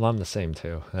 Well, I'm the same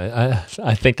too.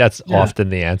 I think that's often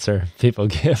the answer people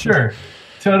give. Sure.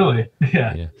 Totally.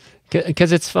 Yeah.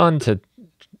 Because it's fun to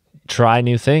try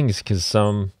new things, because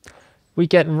we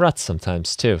get in ruts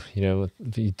sometimes too.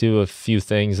 If you do a few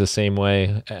things the same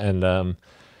way, and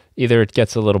either it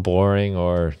gets a little boring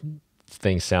or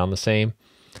things sound the same,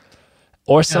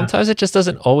 or sometimes it just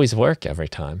doesn't always work every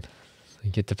time.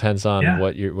 Like it depends on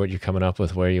what you're coming up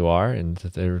with, where you are, and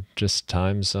there are just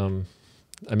times.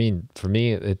 I mean, for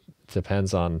me, it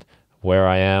depends on where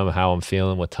I am, how I'm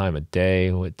feeling, what time of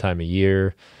day, what time of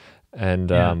year,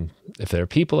 and if there are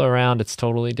people around, it's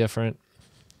totally different.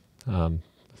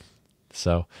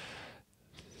 So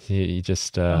you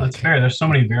just that's fair. There's so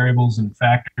many variables and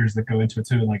factors that go into it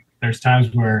too. Like there's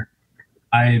times where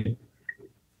I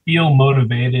feel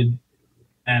motivated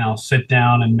and I'll sit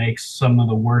down and make some of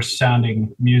the worst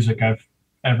sounding music I've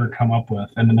ever come up with.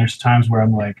 And then there's times where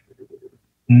I'm like,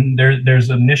 there's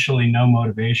initially no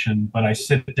motivation, but I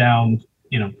sit down,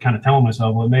 kind of telling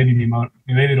myself, well, maybe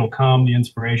it'll come, the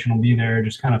inspiration will be there.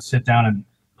 Just kind of sit down and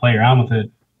play around with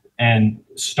it. And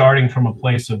starting from a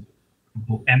place of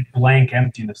blank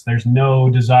emptiness, there's no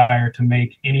desire to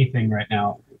make anything right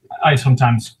now. I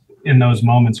sometimes in those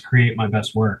moments create my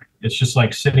best work. It's just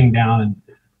like sitting down and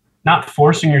not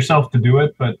forcing yourself to do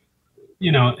it, but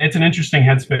it's an interesting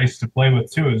headspace to play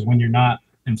with too, is when you're not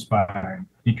inspired,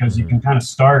 because you can kind of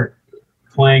start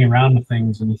playing around with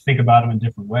things and you think about them in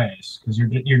different ways, because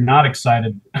you're not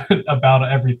excited about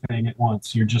everything at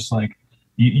once. You're just like,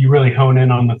 you really hone in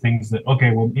on the things that,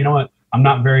 okay, well, you know what? I'm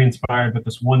not very inspired, but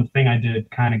this one thing I did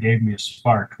kind of gave me a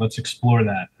spark. Let's explore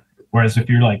that. Whereas if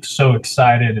you're like so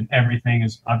excited and everything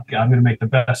is, I'm going to make the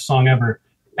best song ever,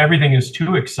 everything is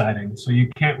too exciting. So you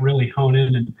can't really hone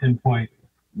in and pinpoint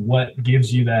what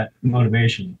gives you that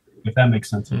motivation, if that makes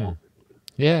sense at all.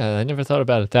 Yeah, I never thought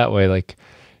about it that way, like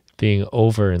being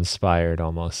over inspired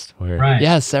almost, where Right.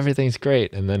 yes, everything's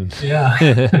great. And Yeah.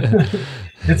 then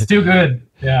It's too good.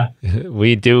 Yeah.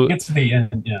 we do, Gets to the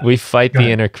end. Yeah. we fight Go the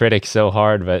ahead. inner critic so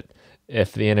hard, but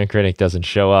if the inner critic doesn't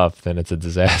show up, then it's a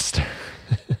disaster.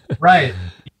 Right.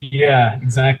 Yeah,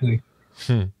 exactly.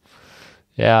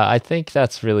 Yeah, I think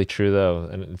that's really true though,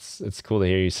 and it's cool to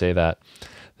hear you say that.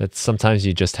 That sometimes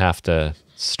you just have to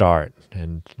start,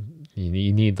 and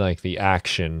you need like the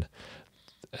action,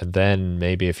 and then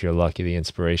maybe if you're lucky, the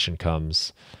inspiration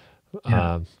comes.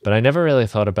 Yeah. But I never really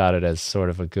thought about it as sort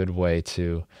of a good way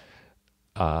to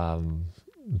um,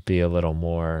 be a little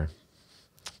more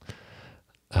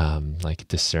like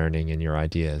discerning in your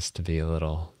ideas, to be a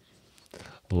little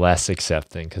less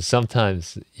accepting, because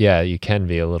sometimes, yeah, you can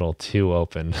be a little too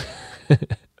open.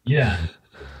 Yeah.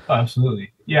 Oh,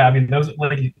 absolutely. Yeah, I mean, those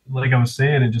like I was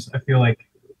saying, it just I feel like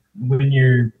when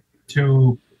you're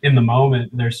too in the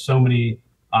moment, there's so many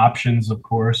options, of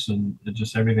course, and it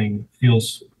just everything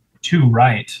feels too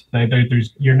right.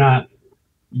 There's you're not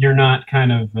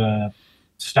kind of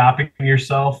stopping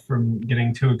yourself from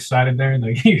getting too excited there.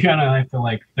 Like you kind of have to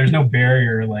like there's no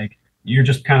barrier. Like you're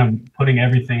just kind of putting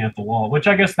everything at the wall, which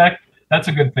I guess that's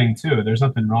a good thing too. There's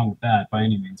nothing wrong with that by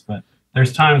any means, but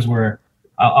there's times where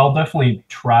I'll definitely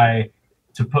try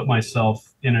to put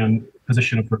myself in a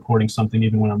position of recording something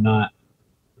even when I'm not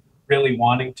really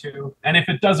wanting to. And if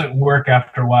it doesn't work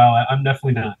after a while, I'm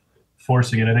definitely not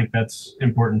forcing it. I think that's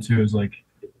important too. Is like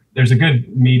there's a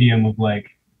good medium of like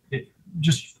it,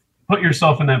 just put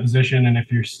yourself in that position, and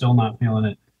if you're still not feeling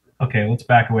it, okay, let's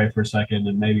back away for a second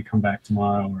and maybe come back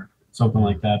tomorrow or something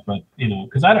like that. But you know,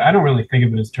 because I don't really think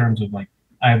of it as terms of like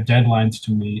I have deadlines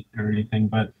to meet or anything,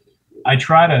 but I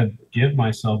try to give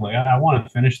myself like I want to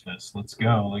finish this. Let's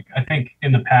go. Like I think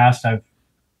in the past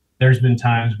there's been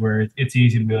times where it's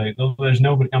easy to be like, oh, there's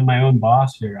nobody. I'm my own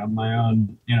boss here. I'm my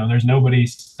own. You know, there's nobody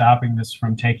stopping this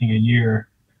from taking a year.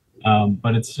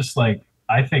 But it's just like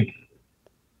I think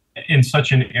in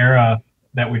such an era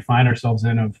that we find ourselves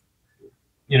in of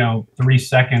 3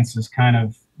 seconds is kind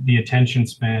of the attention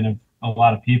span of a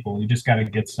lot of people. You just got to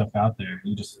get stuff out there.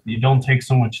 You don't take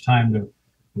so much time to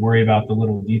worry about the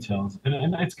little details,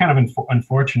 and it's kind of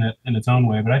unfortunate in its own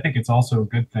way. But I think it's also a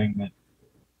good thing that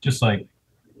just like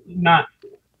not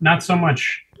not so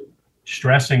much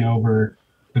stressing over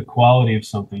the quality of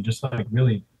something, just like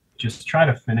really just try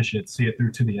to finish it, see it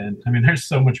through to the end. I mean, there's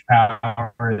so much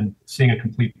power in seeing a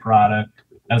complete product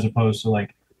as opposed to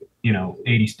like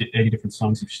 80 different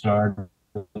songs you've started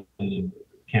and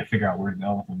can't figure out where to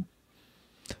go with them.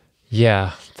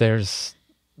 Yeah, there's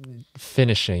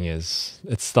finishing it's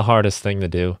the hardest thing to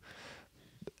do.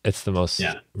 It's the most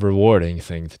Yeah. rewarding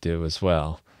thing to do as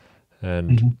well.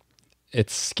 And Hmm.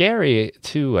 it's scary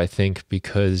too, I think,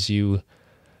 because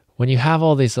when you have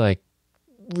all these like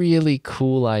really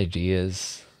cool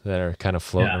ideas that are kind of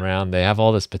floating Yeah. around, they have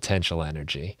all this potential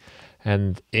energy.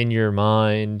 And in your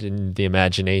mind and the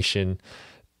imagination,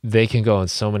 they can go in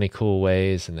so many cool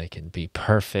ways and they can be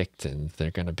perfect and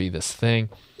they're going to be this thing.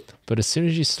 But as soon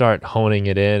as you start honing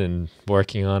it in and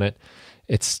working on it,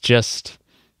 it's just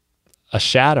a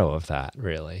shadow of that,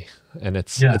 really. And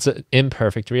Yeah. it's an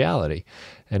imperfect reality.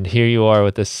 And here you are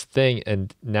with this thing,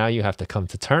 and now you have to come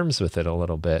to terms with it a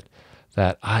little bit.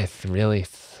 That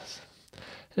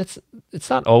it's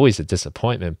not always a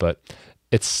disappointment, but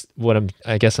it's what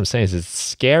I guess I'm saying is it's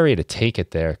scary to take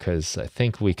it there, because I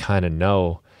think we kind of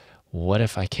know, what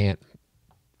if I can't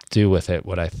do with it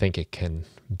what I think it can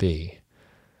be?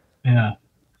 Yeah.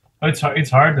 It's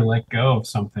hard to let go of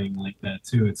something like that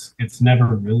too. It's never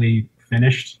really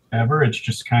finished ever. It's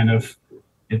just kind of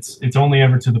it's only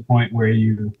ever to the point where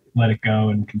you let it go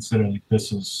and consider like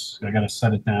this is I got to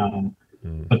set it down.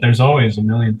 Mm. But there's always a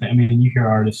million things. I mean, you hear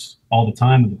artists all the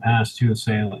time in the past too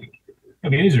say like, I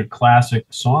mean, these are classic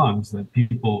songs that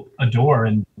people adore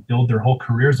and build their whole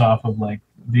careers off of. Like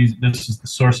these, this is the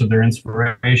source of their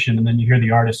inspiration. And then you hear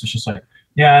the artist is just like,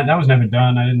 yeah, that was never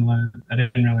done. I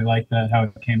didn't really like that how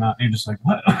it came out. And you're just like,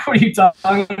 what? What are you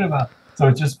talking about? So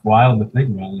it's just wild to think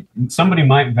about. Like somebody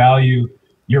might value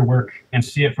your work and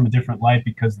see it from a different light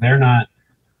because they're not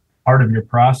part of your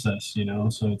process, you know.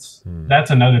 So Mm. that's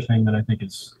another thing that I think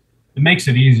it makes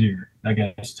it easier, I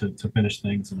guess, to finish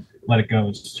things and let it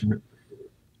go.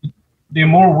 The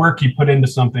more work you put into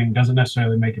something doesn't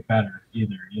necessarily make it better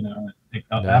either. You know,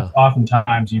 No.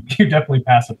 oftentimes you definitely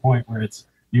pass a point where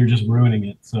you're just ruining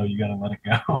it, so you got to let it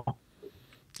go.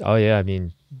 Oh yeah, I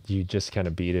mean, you just kind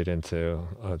of beat it into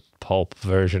a pulp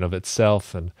version of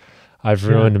itself, and I've Yeah,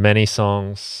 ruined many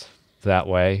songs that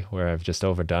way, where I've just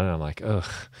overdone it. I'm like, ugh,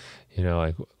 You know,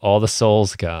 like all the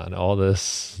soul's gone, all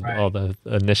this, all Right.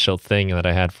 the initial thing that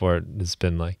I had for it has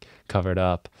been like covered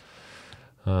up.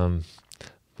 Um,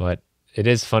 but it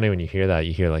is funny when you hear that,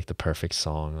 you hear like the perfect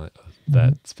song like, Mhm.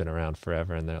 that's been around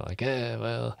forever, and they're like, eh,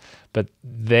 well, but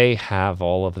they have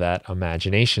all of that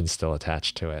imagination still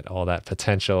attached to it, all that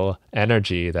potential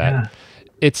energy that Yeah.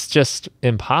 it's just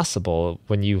impossible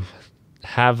when you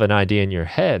have an idea in your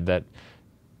head that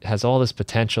has all this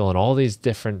potential and all these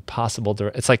different possible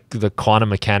it's like the quantum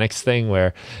mechanics thing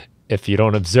where if you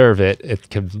don't observe it, it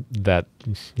can that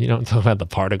you don't talk about the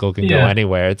particle can go Yeah.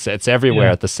 anywhere. It's everywhere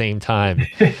Yeah. at the same time.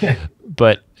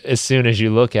 But as soon as you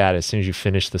look at it, as soon as you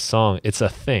finish the song, it's a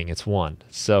thing. It's one.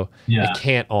 So it Yeah.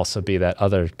 can't also be that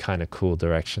other kind of cool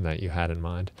direction that you had in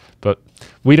mind. But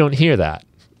we don't hear that.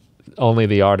 Only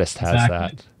the artist has Exactly.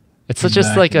 that. It's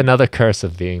just like Exactly. another curse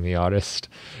of being the artist.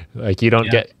 Like Yeah.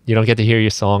 you don't get to hear your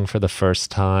song for the first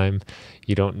time.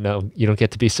 You don't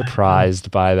get to be I know.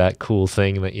 surprised by that cool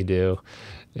thing that you do.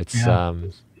 It's Yeah.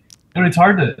 And it's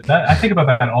hard to that I think about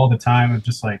that all the time of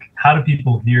just like how do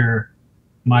people hear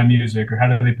my music or how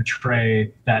do they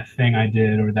portray that thing I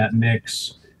did or that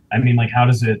mix? I mean, like how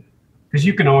does it because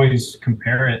you can always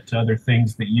compare it to other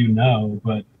things that you know,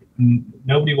 but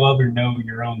nobody will ever know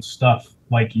your own stuff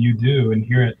like you do and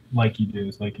hear it like you do,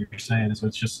 is like you're saying. So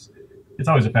it's just, it's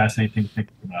always a fascinating thing to think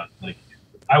about. Like,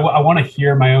 I want to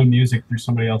hear my own music through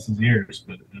somebody else's ears,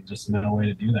 but there's just no way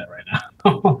to do that right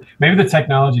now. Maybe the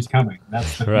technology's coming.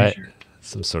 That's the right. future.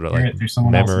 Some sort of Hear like it through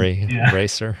someone else's. memory Yeah.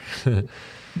 eraser.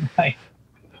 Right.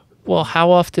 Well, how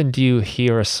often do you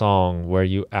hear a song where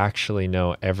you actually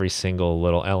know every single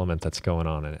little element that's going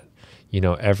on in it? You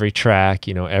know, every track,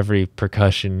 you know, every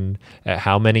percussion,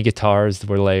 how many guitars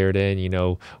were layered in, you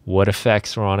know, what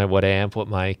effects were on it, what amp, what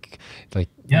mic. Like,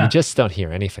 you Yeah. just don't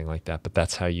hear anything like that, but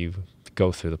that's how you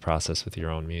go through the process with your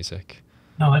own music.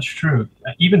 No, that's true.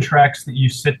 Even tracks that you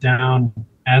sit down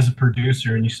as a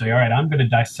producer and you say, all right, I'm going to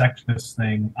dissect this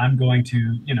thing. I'm going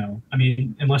to, I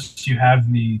mean, unless you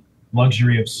have the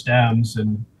luxury of stems,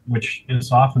 and which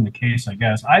is often the case, I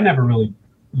guess. I never really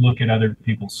look at other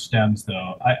people's stems,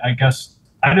 though. I guess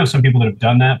I know some people that have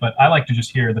done that, but I like to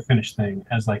just hear the finished thing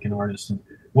as like an artist and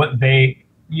what they,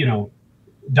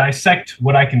 dissect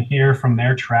what I can hear from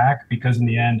their track, because in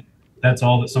the end, that's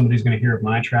all that somebody's going to hear of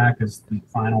my track is the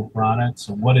final product.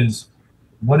 So what is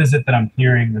it that I'm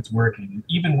hearing that's working? And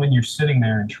even when you're sitting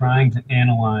there and trying to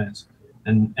analyze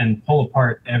and pull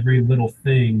apart every little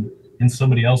thing in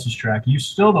somebody else's track, you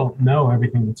still don't know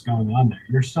everything that's going on there.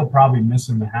 You're still probably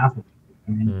missing the half of it.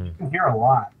 I mean, you Mm, can hear a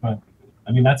lot, but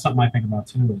I mean that's something I think about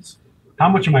too is how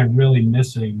much am I really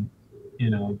missing, you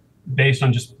know, based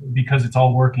on just because it's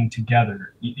all working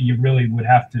together. You really would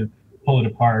have to pull it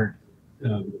apart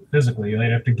physically.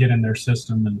 They'd have to get in their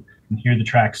system and hear the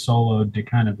track soloed to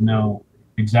kind of know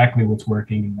exactly what's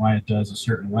working and why it does a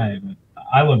certain way. But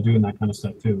I love doing that kind of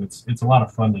stuff too. It's a lot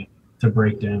of fun to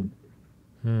break down.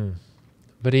 mm.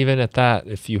 But even at that,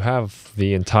 if you have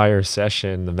the entire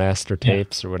session, the master Yeah.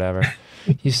 tapes or whatever,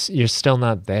 you're still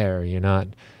not there. You're not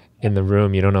in the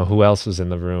room. You don't know who else was in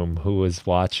the room, who was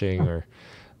watching, or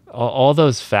all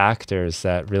those factors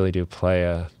that really do play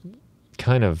a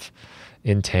kind of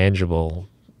intangible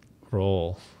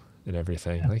role in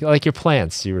everything. Yeah. Like your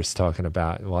plants you were talking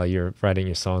about while you're writing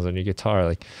your songs on your guitar.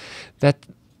 Like that,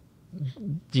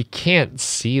 you can't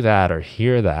see that or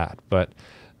hear that, but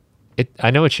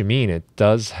I know what you mean. It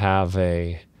does have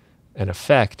an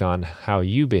effect on how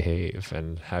you behave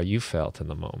and how you felt in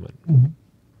the moment. Mhm.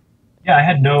 Yeah, I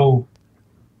had no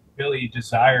really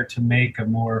desire to make a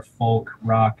more folk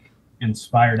rock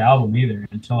inspired album either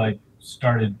until I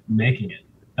started making it.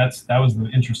 That was the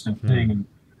interesting Hmm. thing, and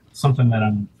something that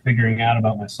I'm figuring out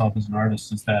about myself as an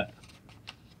artist is that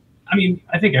I mean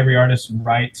I think every artist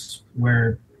writes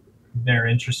where they're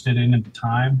interested in at the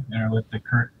time, with the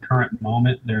current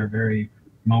moment. They're very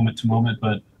moment to moment,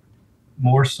 but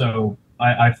more so,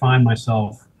 I find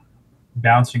myself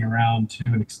bouncing around to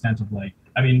an extent of like,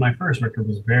 I mean, my first record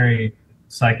was very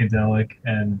psychedelic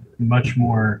and much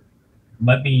more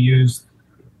let me use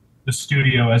the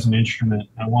studio as an instrument.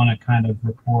 I want to kind of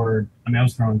record. I mean, I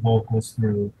was throwing vocals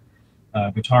through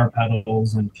guitar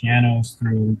pedals and pianos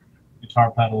through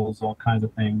guitar pedals, all kinds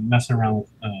of things, messing around with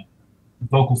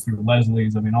vocals through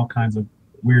Leslie's. I mean, all kinds of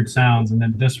weird sounds. And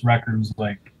then this record was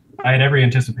like, I had every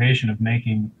anticipation of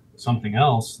making something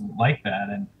else like that.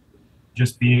 And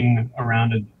just being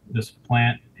around this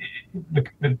plant,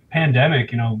 the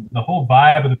pandemic, the whole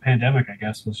vibe of the pandemic, I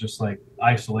guess, was just like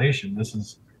isolation. This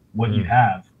is what you Hmm.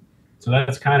 have. So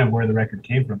that's kind of where the record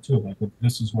came from too. Like,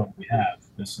 this is what we have.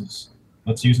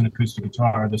 Let's use an acoustic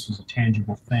guitar. This is a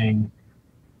tangible thing.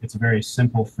 It's a very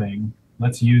simple thing.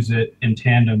 let's use it in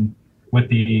tandem with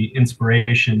the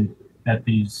inspiration that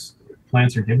these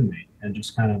plants are giving me, and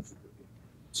just kind of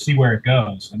see where it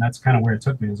goes. And that's kind of where it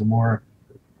took me. As a more,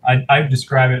 I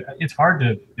describe it. It's hard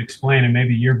to explain, and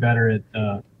maybe you're better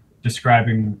at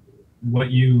describing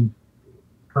what you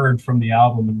heard from the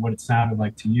album and what it sounded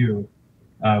like to you.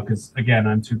 Because again,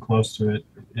 I'm too close to it,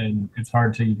 and it's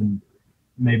hard to even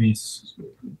maybe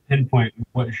pinpoint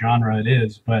what genre it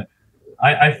is. But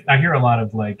I hear a lot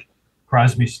of like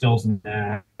Crosby, Stills, and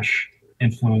Nash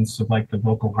influence of like the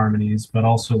vocal harmonies, but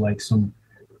also like some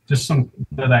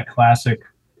of that classic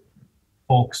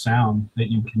folk sound that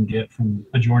you can get from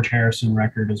a George Harrison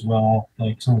record as well,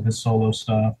 like some of his solo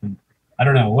stuff. And I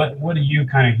don't know, what do you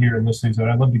kind of hear listening to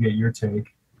it? I'd love to get your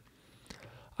take.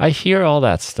 I hear all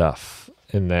that stuff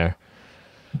in there.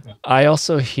 Okay. I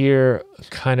also hear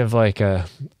kind of like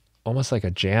almost like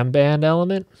a jam band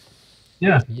element.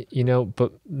 Yeah. You know,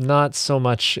 but not so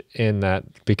much in that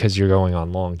because you're going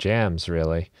on long jams,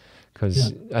 really.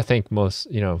 Because I think most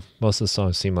of the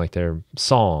songs seem like they're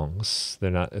songs.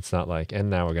 They're not. It's not like, and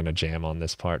now we're gonna jam on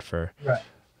this part for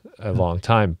a long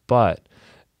time. But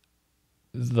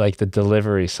like the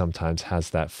delivery sometimes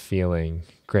has that feeling,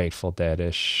 Grateful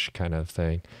Dead-ish kind of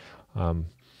thing,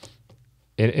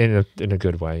 in a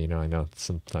good way. You know, I know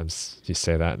sometimes you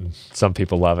say that, and some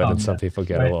people love it, and some people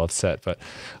get a little upset. But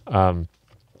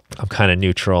I'm kind of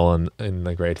neutral in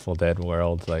the Grateful Dead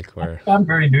world, like where I'm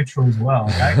very neutral as well.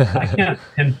 Like I can't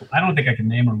I don't think I can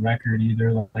name a record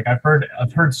either. Like I've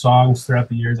heard songs throughout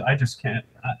the years. I just can't.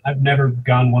 I've never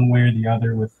gone one way or the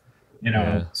other with,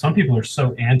 some people are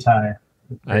so anti.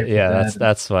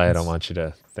 That's why I don't want you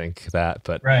to think that.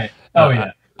 But right.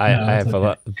 I have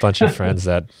a bunch of friends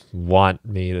that want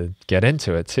me to get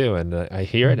into it too, and I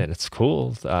hear it and it's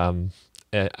cool.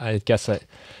 I guess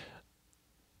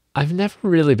I've never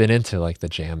really been into like the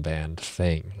jam band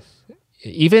thing.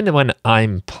 Even when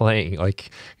I'm playing,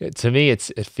 like to me,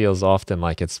 it feels often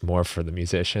like it's more for the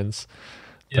musicians.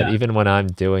 But even when I'm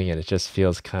doing it, it just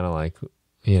feels kind of like,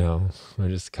 we're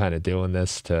just kind of doing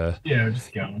this we're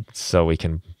just going so we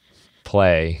can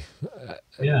play.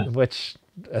 Which,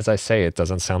 as I say, it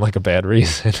doesn't sound like a bad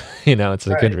reason. It's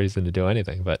a good reason to do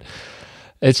anything, but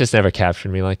it's just never captured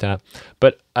me like that.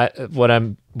 But what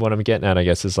I'm getting at, I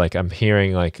guess, is like I'm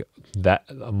hearing like that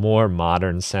a more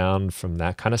modern sound from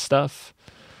that kind of stuff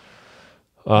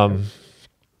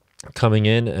coming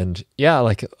in, and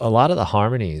like a lot of the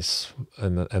harmonies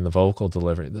and the vocal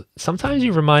delivery. Sometimes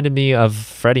you reminded me of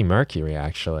Freddie Mercury,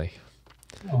 actually.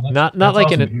 Not like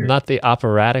awesome not the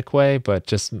operatic way, but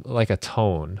just like a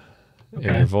tone in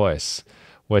your voice,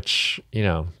 which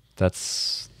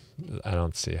that's. I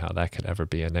don't see how that could ever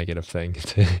be a negative thing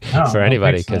for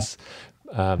anybody, because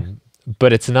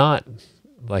but it's not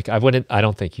like I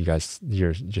don't think you guys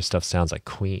your stuff sounds like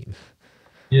Queen.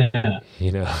 No,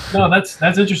 that's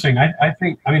interesting. I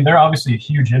think they're obviously a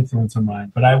huge influence of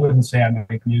mine, but I wouldn't say I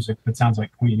make music that sounds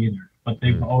like Queen either. But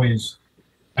they've always,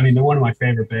 they're one of my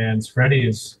favorite bands. Freddie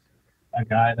is a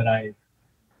guy that I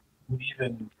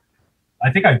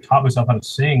think I taught myself how to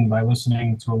sing by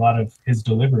listening to a lot of his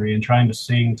delivery and trying to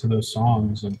sing to those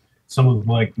songs. And some of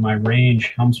like my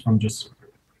range comes from just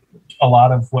a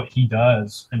lot of what he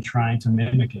does and trying to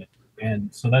mimic it.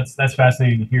 And so that's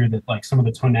fascinating to hear that, like some of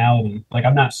the tonality, like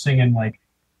I'm not singing like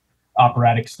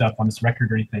operatic stuff on this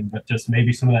record or anything, but just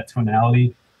maybe some of that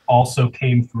tonality also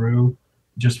came through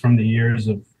just from the years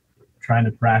of trying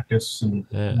to practice and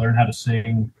learn how to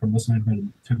sing from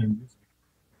listening to their music.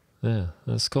 Yeah,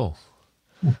 that's cool.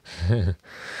 I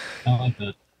like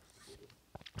that.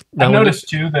 I've noticed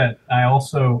too that I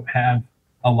also have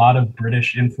a lot of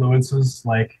British influences.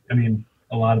 Like,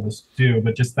 a lot of us do,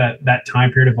 but just that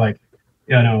time period of like,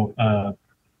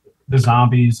 the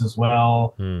Zombies as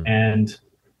well, and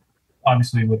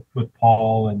obviously with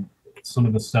Paul and some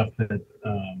of the stuff that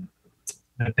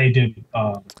they did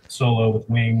solo with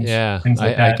Wings. Yeah, things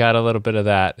like that. I got a little bit of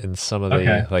that in some of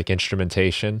the like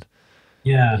instrumentation.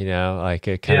 Yeah. Like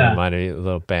it kind of reminded me of a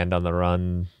little Band on the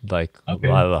Run, like a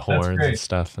lot of the horns and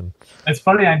stuff. And it's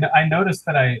funny, I noticed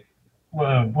that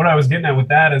what I was getting at with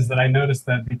that is that I noticed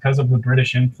that because of the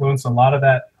British influence, a lot of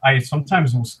that, I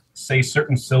sometimes will say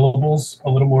certain syllables a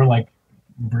little more like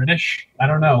British. I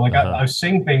don't know, like I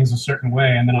sing things a certain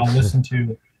way, and then I'll listen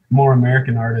to more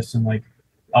American artists and like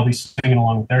I'll be singing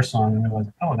along with their song and realize,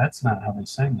 oh, that's not how they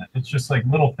sang that. It's just like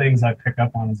little things I pick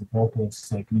up on as a vocalist.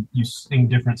 Like you sing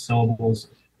different syllables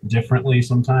differently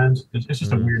sometimes. It's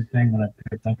just a weird thing that I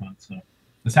picked up on. So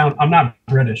the sound, I'm not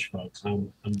British, folks.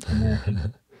 I'm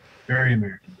American, very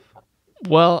American.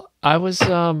 Well, I was,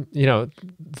 the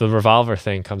Revolver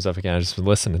thing comes up again. I've just been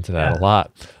listening to that a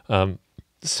lot.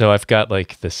 So I've got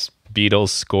like this Beatles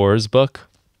scores book.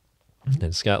 And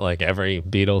it's got like every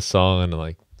Beatles song and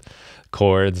like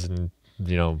chords and,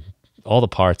 you know, all the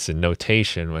parts in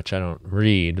notation, which I don't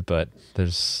read, but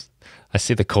I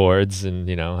see the chords and,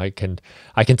 you know, I can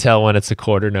tell when it's a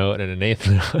quarter note and an eighth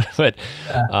note. But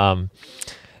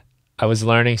I was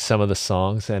learning some of the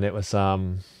songs, and it was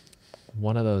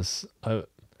one of those,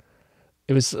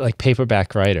 it was like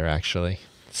paperback writer, actually.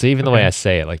 So even the way I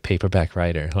say it, like paperback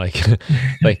writer, like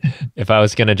like if I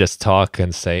was gonna just talk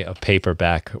and say a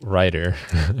paperback writer,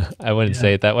 I wouldn't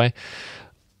say it that way.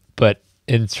 But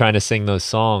in trying to sing those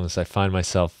songs, I find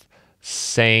myself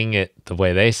saying it the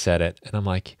way they said it, and I'm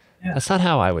like, that's not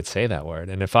how I would say that word.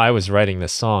 And if I was writing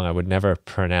this song, I would never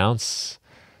pronounce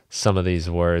some of these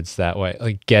words that way,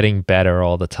 like getting better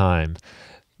all the time.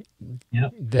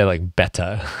 Yep. They're like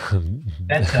beta.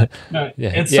 Beta. No,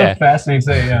 it's so fascinating.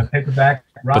 Say paperback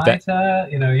writer.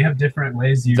 You know, you have different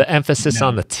ways. The emphasis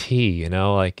on the T. You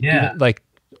know, like like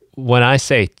when I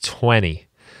say 20,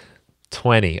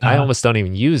 I almost don't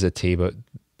even use a T, but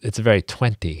it's a very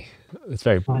 20. It's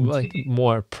very like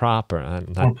more proper.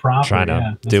 I'm not trying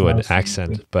to do an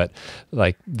accent, but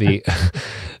like the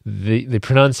the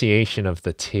pronunciation of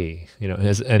the T. You know,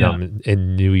 and I'm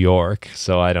in New York,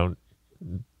 so I don't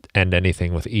end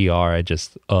anything with ER. I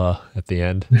just at the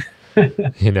end.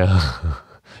 You know.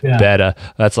 Better.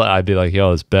 That's like I'd be like,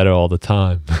 yo, it's better all the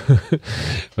time.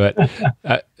 But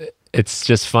it's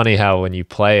just funny how when you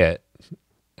play it,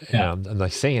 you know, I'm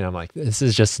like singing, I'm like, this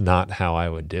is just not how I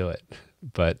would do it.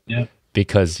 But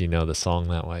because you know the song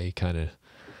that way, you kind of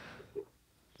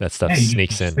that stuff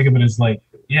sneaks in. Think of it as like,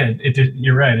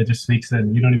 you're right. It just sneaks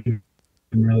in. You don't even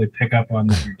really pick up on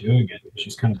that you're doing it. It's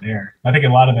just kind of there. I think a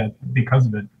lot of it, because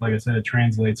of it, like I said, it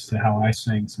translates to how I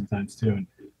sing sometimes too. And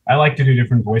I like to do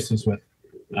different voices with.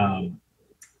 I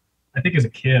think as a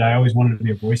kid, I always wanted to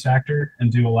be a voice actor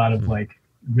and do a lot of like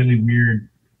really weird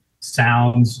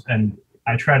sounds. And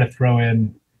I try to throw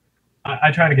in,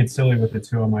 I try to get silly with it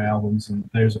too on my albums. And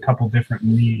there's a couple different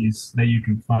me's that you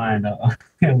can find.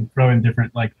 Throw in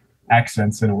different like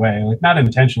accents in a way, like not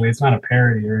intentionally. It's not a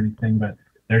parody or anything, but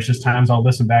there's just times I'll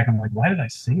listen back and I'm like, why did I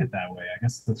sing it that way? I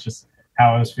guess that's just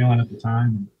how I was feeling at the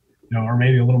time, you know, or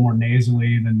maybe a little more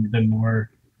nasally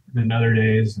than other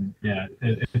days. And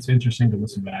it's interesting to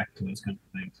listen back to those kind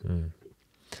of things.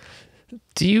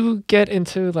 Do you get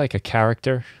into like a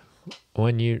character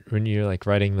when you're like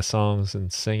writing the songs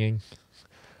and singing?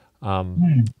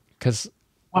 Because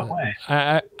what way?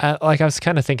 I was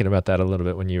kind of thinking about that a little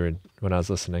bit when I was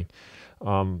listening.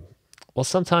 Well,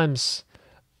 sometimes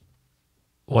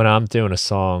when I'm doing a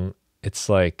song, it's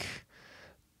like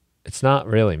it's not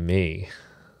really me.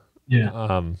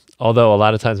 Although a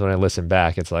lot of times when I listen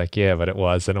back, it's like, but it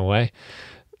was in a way,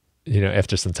 you know,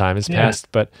 after some time has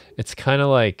passed. But it's kind of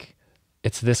like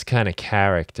it's this kind of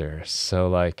character. So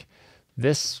like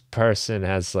this person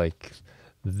has like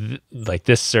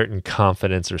this certain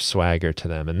confidence or swagger to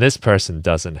them, and this person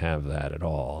doesn't have that at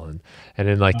all. And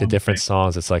in like the different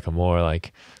songs, it's like a more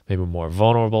like maybe a more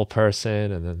vulnerable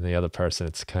person, and then the other person,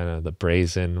 it's kind of the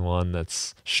brazen one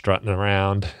that's strutting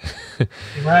around.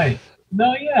 Right.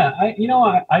 No,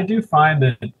 I do find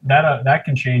that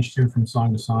can change too from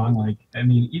song to song. Like, I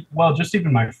mean, just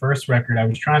even my first record, I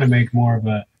was trying to make more of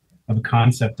a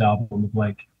concept album of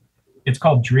like, it's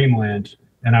called Dreamland,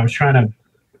 and I was trying to.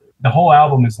 The whole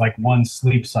album is like one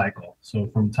sleep cycle. So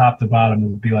from top to bottom, it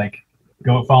would be like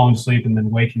falling asleep and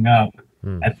then waking up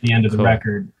at the end of the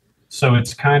record. So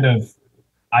it's kind of,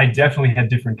 I definitely had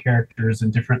different characters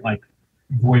and different like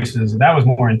voices. That was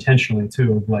more intentionally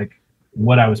too, of like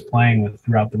what I was playing with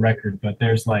throughout the record. But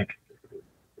there's like,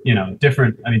 you know,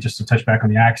 different, I mean, just to touch back on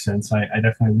the accents, I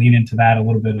definitely lean into that a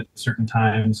little bit at certain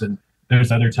times. And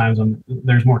there's other times when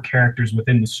there's more characters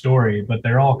within the story, but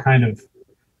they're all kind of,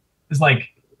 it's like,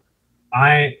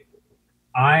 I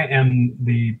am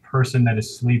the person that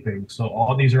is sleeping.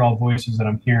 So these are all voices that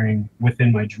I'm hearing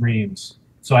within my dreams.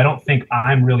 So I don't think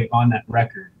I'm really on that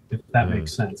record, if that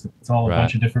makes sense. It's all a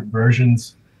bunch of different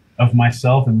versions of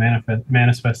myself and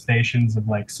manifestations of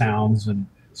like sounds and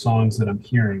songs that I'm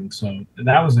hearing. So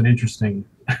that was an interesting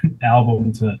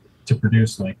album to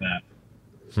produce like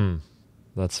that.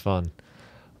 That's fun.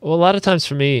 Well, a lot of times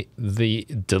for me, the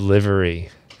delivery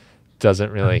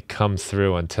doesn't really come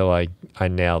through until I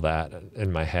nail that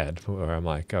in my head, where I'm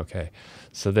like, okay,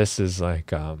 so this is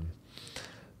like,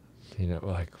 you know,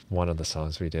 like one of the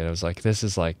songs we did, I was like, this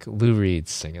is like Lou Reed's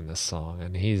singing this song,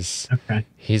 and he's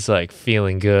like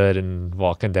feeling good and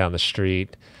walking down the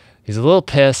street. He's a little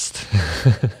pissed,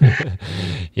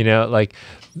 you know, like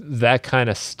that kind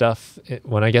of stuff.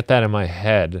 When I get that in my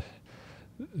head,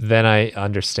 then I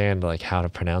understand like how to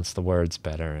pronounce the words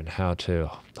better and how to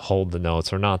hold the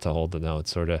notes or not to hold the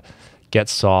notes or to get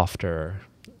softer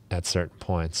at certain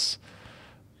points.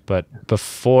 But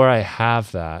before I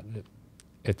have that,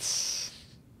 it's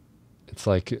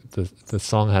like the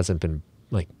song hasn't been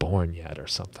like born yet or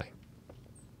something.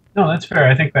 No, that's fair.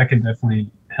 I think that can definitely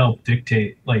help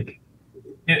dictate. Like,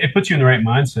 it puts you in the right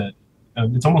mindset.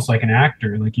 It's almost like an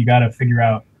actor. Like, you got to figure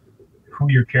out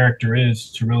who your character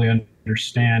is to really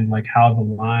understand like how the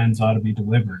lines ought to be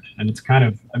delivered. And it's kind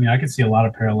of, I mean, I can see a lot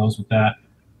of parallels with that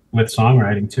with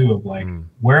songwriting too. Of like,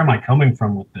 where am I coming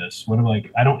from with this? What am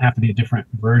like? I don't have to be a different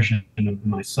version of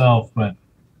myself, but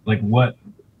like, what?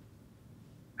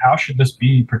 How should this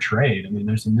be portrayed? I mean,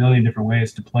 there's a million different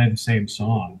ways to play the same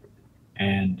song,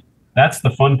 and that's the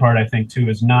fun part, I think, too,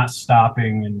 is not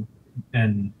stopping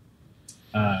and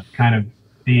kind of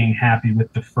being happy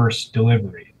with the first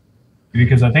delivery,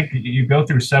 because I think you go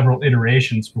through several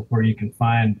iterations before you can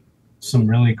find some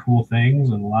really cool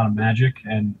things and a lot of magic.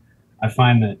 And I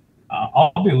find that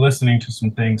I'll be listening to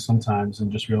some things sometimes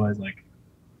and just realize like,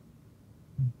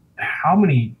 how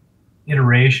many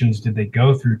iterations did they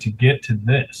go through to get to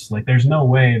this? Like, there's no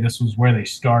way this was where they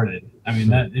started. I mean,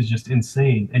 that is just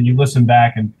insane. And you listen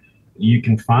back and you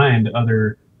can find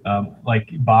other like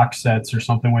box sets or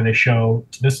something where they show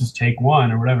this is take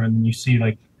one or whatever, and then you see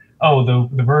like, oh,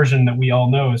 the version that we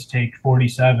all know is take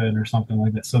 47 or something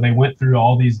like that. So they went through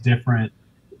all these different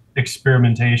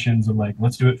experimentations of like,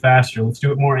 let's do it faster, let's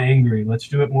do it more angry, let's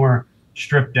do it more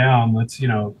stripped down, let's, you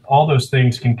know, all those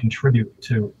things can contribute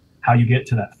to how you get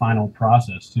to that final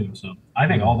process too. So I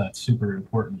think all that's super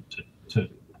important to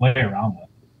play around with.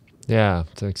 Yeah,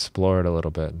 to explore it a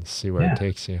little bit and see where it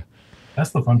takes you.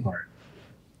 That's the fun part.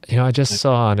 You know, I just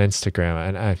saw on Instagram,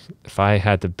 and if I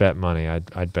had to bet money,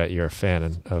 I'd bet you're a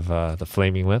fan of the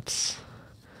Flaming Lips.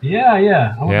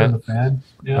 Yeah, I'm a fan.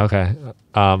 Yeah. Okay.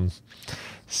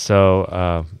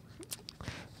 So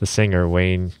the singer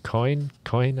Wayne Coyne,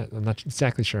 I'm not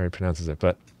exactly sure how he pronounces it,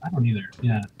 but I don't either.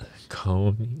 Yeah.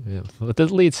 Coyne, yeah. The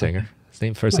lead singer.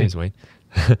 His first name's Wayne.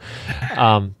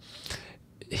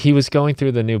 He was going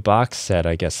through the new box set,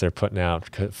 I guess they're putting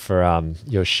out for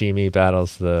Yoshimi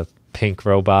Battles the Pink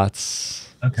Robots.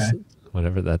 Okay.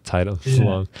 Whatever that title is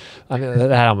long. I mean,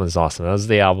 that album is awesome. That was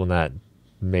the album that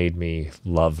made me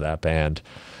love that band.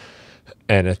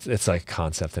 And it's like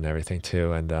concept and everything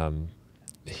too. And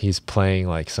he's playing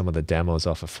like some of the demos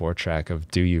off a 4-track of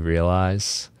Do You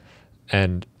Realize?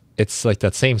 And it's like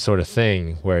that same sort of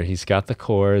thing where he's got the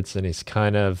chords and he's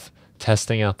kind of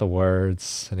testing out the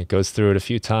words, and he goes through it a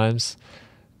few times,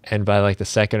 and by like the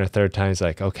second or third time he's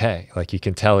like, okay, like you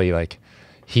can tell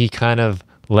he kind of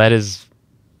let his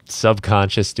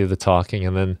subconscious do the talking,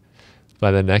 and then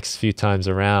by the next few times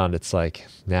around it's like,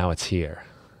 now it's here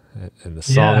and the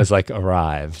song has like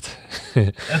arrived.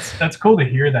 That's cool to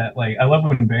hear that. Like, I love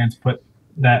when bands put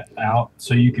that out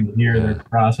so you can hear their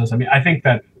process. I mean, I think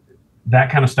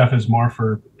that kind of stuff is more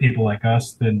for people like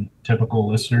us than typical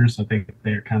listeners. I think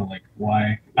they're kind of like,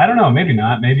 why? I don't know, maybe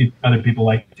not. Maybe other people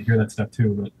like to hear that stuff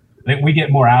too, but I think we get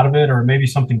more out of it, or maybe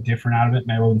something different out of it.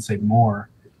 Maybe I wouldn't say more,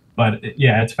 but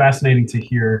it's fascinating to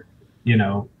hear, you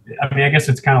know, I mean, I guess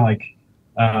it's kind of like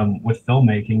with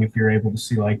filmmaking, if you're able to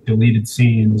see like deleted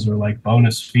scenes or like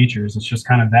bonus features, it's just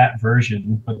kind of that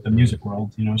version, but the music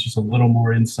world, you know, it's just a little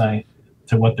more insight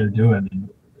to what they're doing. And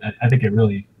I think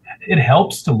it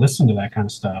helps to listen to that kind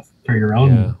of stuff for your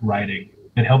own writing.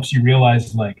 It helps you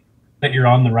realize like that you're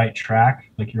on the right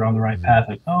track, like you're on the right path.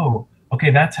 Like, oh,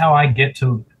 okay, that's how I get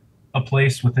to a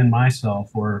place within myself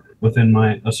or within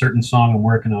a certain song I'm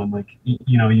working on. Like,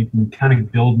 you know, you can kind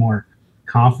of build more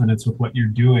confidence with what you're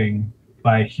doing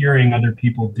by hearing other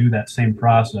people do that same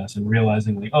process and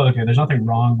realizing like, oh, okay, there's nothing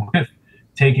wrong with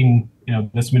taking, you know,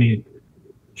 this many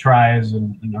tries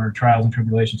and or trials and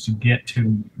tribulations to get to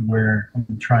where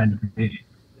I'm trying to be.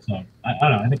 So I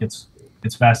don't know. I think it's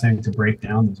fascinating to break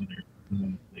down those other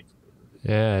things.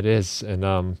 Yeah, it is.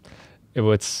 And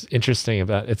what's interesting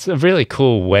about it's a really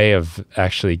cool way of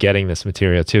actually getting this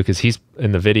material too, because he's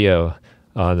in the video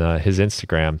on his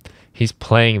Instagram. He's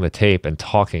playing the tape and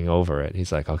talking over it.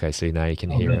 He's like, okay, so now you can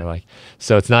hear it. Like,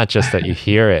 so it's not just that you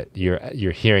hear it;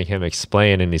 you're hearing him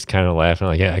explain, and he's kind of laughing,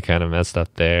 like, yeah, I kind of messed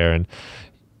up there, and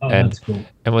that's cool.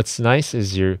 And what's nice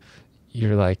is you're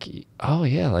like, oh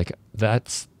yeah, like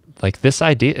that's like this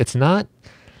idea. It's not,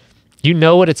 you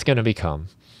know what it's going to become,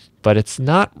 but it's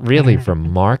not really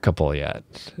remarkable yet.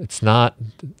 It's not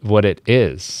what it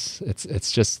is.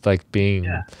 It's just like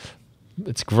being,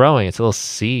 it's growing. It's a little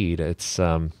seed. It's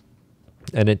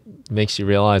and it makes you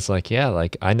realize like, yeah,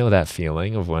 like I know that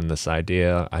feeling of when this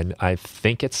idea, I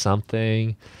think it's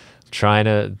something, trying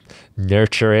to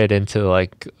nurture it into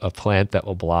like a plant that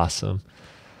will blossom.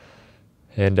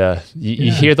 And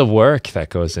you hear the work that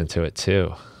goes into it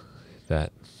too.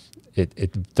 That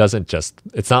it doesn't just,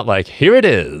 it's not like, here it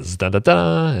is, da da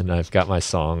da, and I've got my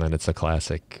song and it's a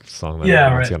classic song that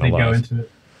everyone's gonna love. Go into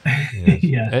it.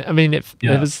 Yeah. I mean, it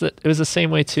was the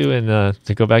same way too. In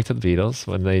to go back to the Beatles,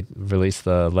 when they released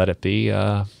the Let It Be,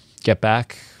 Get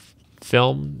Back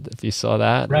film, if you saw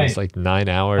that, it was like 9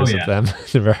 hours of them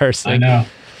rehearsing. I know.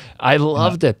 I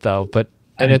loved it though,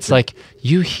 and it's like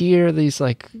you hear these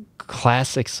like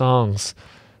classic songs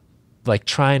like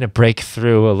trying to break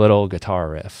through a little guitar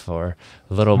riff or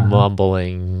a little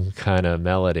mumbling kind of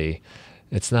melody.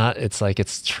 It's not, it's like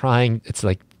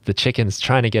the chicken's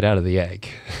trying to get out of the egg.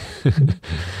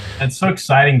 It's so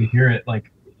exciting to hear it.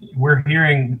 Like we're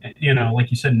hearing, like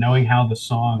you said, knowing how the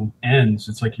song ends,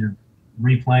 it's like you're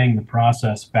replaying the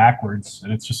process backwards,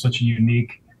 and it's just such a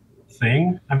unique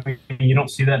thing. I mean, you don't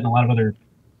see that in a lot of other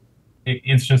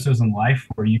instances in life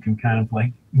where you can kind of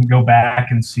like go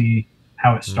back and see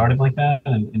how it started like that,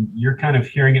 and you're kind of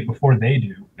hearing it before they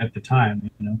do at the time,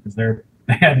 because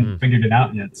they hadn't figured it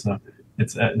out yet. So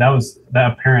it's that was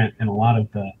that apparent in a lot of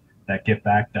that Get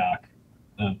Back doc,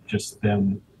 just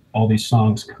them, all these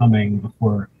songs coming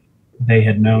before they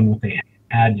had known what they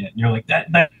had yet. And you're like,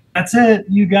 that's it,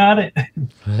 you got it.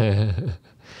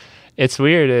 It's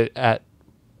weird. At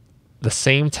the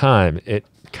same time, it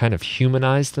kind of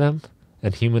humanized them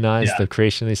and humanized the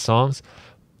creation of these songs,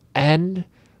 and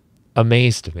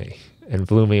amazed me and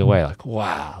blew me away. Like,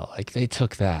 wow, like they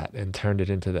took that and turned it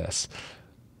into this.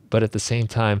 But at the same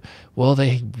time, well,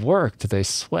 they worked, they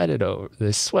sweat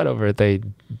over it, they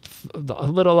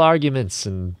little arguments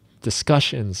and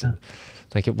discussions, and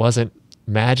like it wasn't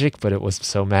magic, but it was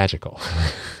so magical.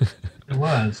 It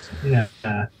was,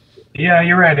 yeah,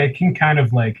 you're right. It can kind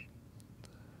of like,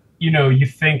 you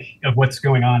think of what's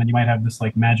going on and you might have this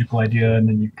like magical idea, and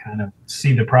then you kind of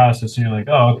see the process and you're like,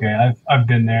 oh, okay, I've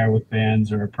been there with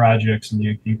bands or projects, and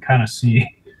you kind of see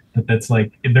that's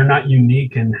like, they're not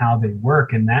unique in how they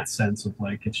work in that sense of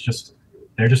like, it's just,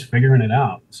 they're just figuring it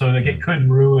out. So like it could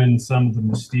ruin some of the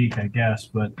mystique, I guess.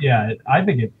 But yeah, I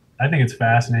think it's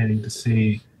fascinating to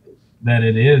see that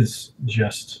it is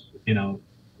just,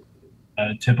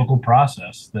 a typical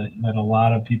process that a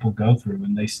lot of people go through,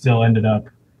 and they still ended up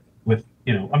with,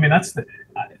 I mean, that's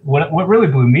what really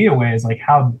blew me away is like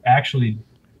how actually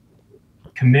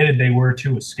committed they were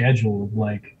to a schedule of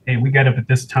like, hey, we got up at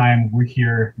this time, we're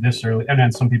here this early. And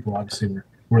then some people obviously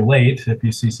were late, if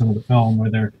you see some of the film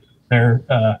where they're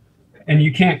and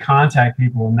you can't contact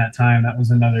people in that time. That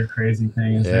was another crazy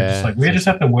thing, is they're just like, we just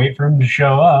have to wait for him to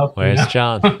show up. Where's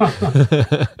John?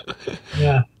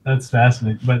 Yeah, that's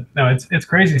fascinating. But no, it's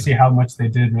crazy to see how much they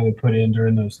did really put in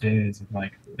during those days.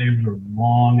 Like they were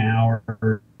long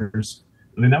hours.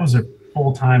 I mean, that was a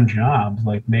full-time job,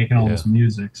 like making all this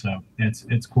music. So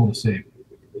it's cool to see.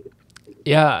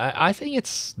 Yeah, I think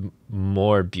it's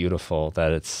more beautiful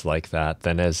that it's like that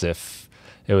than as if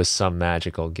it was some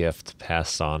magical gift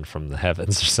passed on from the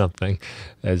heavens or something,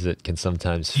 as it can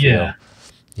sometimes feel.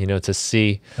 To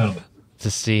see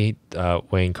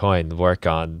Wayne Coyne work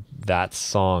on that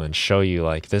song and show you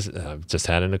like this. I've just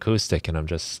had an acoustic and I'm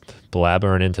just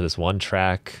blabbering into this one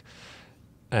track,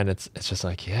 and it's just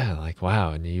like, yeah, like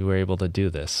wow, and you were able to do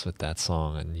this with that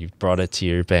song, and you brought it to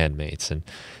your bandmates, and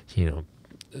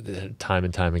time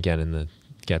and time again in the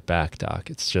Get Back doc.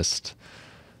 It's just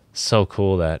so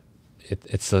cool that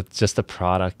it's just a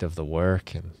product of the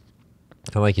work, and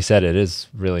like you said, it is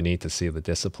really neat to see the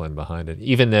discipline behind it.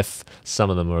 Even if some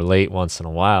of them were late once in a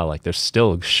while, like they're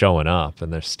still showing up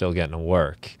and they're still getting to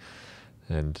work.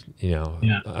 And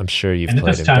I'm sure you've played in bands. And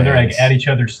at this time, they're like at each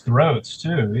other's throats too,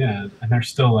 and they're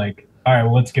still like, all right,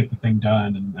 well, let's get the thing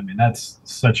done. And I mean, that's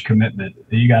such commitment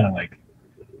that you gotta like.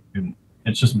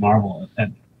 It's just marvel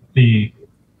at the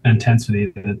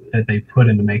intensity that they put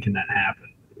into making that happen.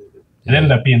 It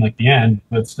ended up being like the end,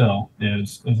 but still, it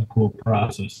was a cool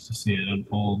process to see it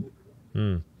unfold.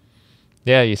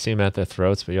 Yeah, you see them at their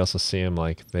throats, but you also see them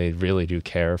like they really do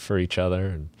care for each other,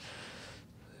 and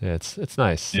it's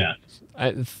nice. Yeah,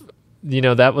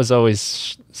 that was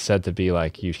always said to be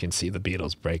like, you can see the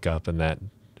Beatles break up in that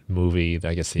movie,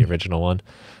 I guess the original one.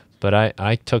 But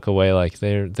I took away like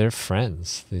they're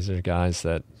friends. These are guys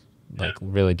that like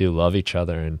really do love each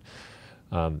other,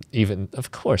 and even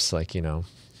of course like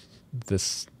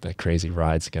that crazy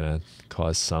ride's gonna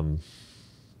cause some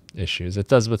issues. It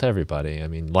does with everybody. I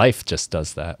mean, life just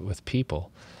does that with people.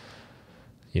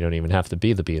 You don't even have to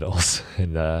be the Beatles,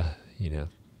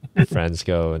 and friends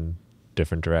go in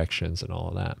different directions and all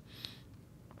of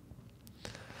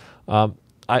that.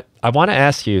 I want to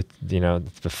ask you,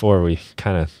 before we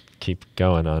kind of keep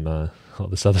going on all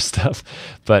this other stuff,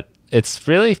 but it's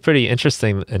really pretty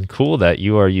interesting and cool that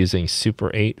you are using Super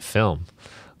 8 film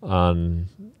on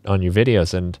your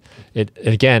videos, and it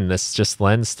again, this just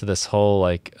lends to this whole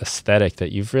like aesthetic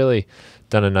that you've really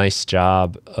done a nice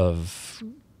job of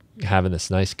having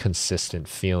this nice consistent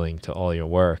feeling to all your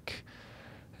work.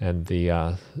 And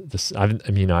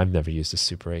I've never used a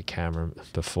Super 8 camera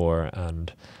before,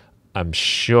 and I'm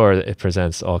sure it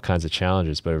presents all kinds of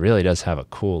challenges, but it really does have a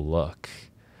cool look.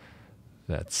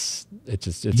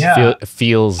 It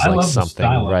feels I like love the something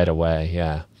style right away.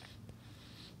 Yeah.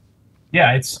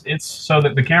 Yeah, it's so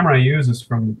that the camera I use is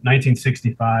from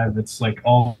 1965. It's like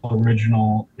all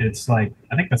original. It's like,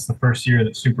 I think that's the first year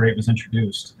that Super 8 was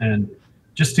introduced, and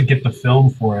just to get the film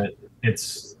for it,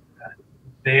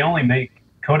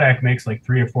 Kodak makes like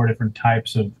 3 or 4 different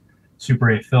types of Super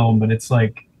 8 film, but it's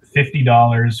like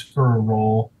 $50 for a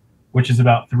roll, which is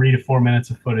about 3 to 4 minutes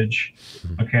of footage.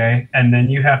 Okay, and then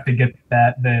you have to get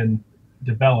that then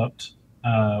developed,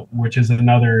 which is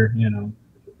another,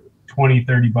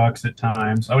 20-30 bucks at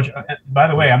times. By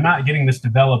the way, I'm not getting this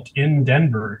developed in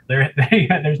Denver.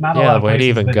 There's not a lot of where do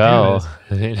you places even that go?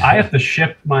 do this. I have to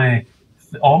ship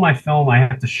all my film. I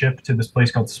have to ship to this place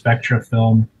called Spectra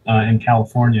Film in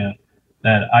California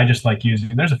that I just like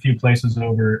using. There's a few places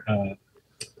over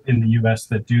in the U.S.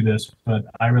 that do this, but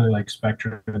I really like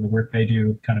Spectra, the work they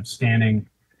do, kind of scanning,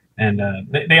 and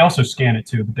they also scan it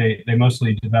too, but they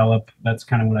mostly develop. That's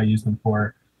kind of what I use them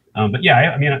for. But yeah,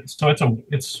 I mean, so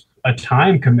it's a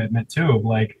time commitment too. Of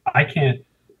like, I can't,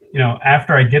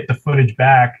 after I get the footage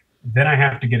back, then I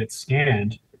have to get it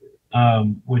scanned,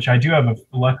 which I do have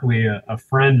luckily a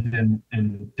friend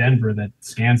in Denver that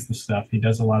scans the stuff. He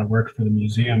does a lot of work for the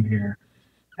museum here,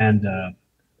 and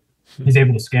he's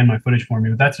able to scan my footage for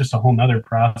me. But that's just a whole nother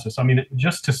process. I mean,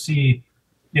 just to see,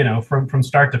 from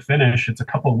start to finish, it's a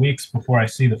couple of weeks before I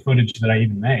see the footage that I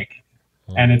even make.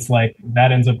 And it's like,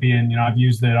 that ends up being, I've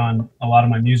used it on a lot of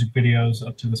my music videos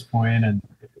up to this point, and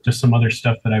just some other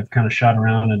stuff that I've kind of shot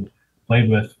around and played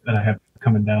with that I have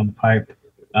coming down the pipe.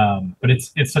 But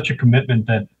it's such a commitment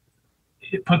that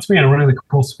it puts me in a really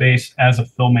cool space as a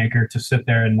filmmaker to sit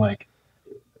there and like,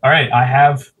 all right, I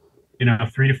have,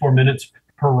 3 to 4 minutes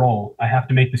per roll. I have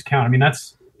to make this count. I mean,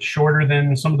 that's shorter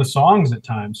than some of the songs at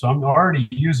times. So I'm already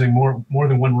using more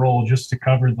than one roll just to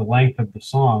cover the length of the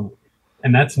song.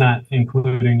 And that's not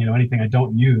including, anything I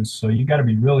don't use. So you got to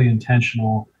be really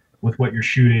intentional with what you're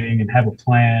shooting and have a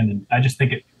plan. And I just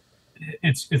think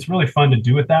it's really fun to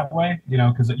do it that way,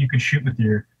 because you could shoot with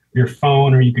your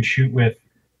phone, or you could shoot with,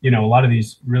 a lot of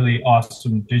these really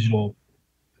awesome digital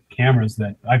cameras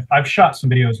that I've shot some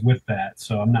videos with that.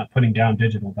 So I'm not putting down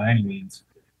digital by any means.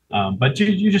 But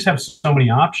you just have so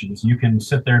many options. You can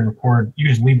sit there and record. You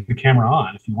just leave the camera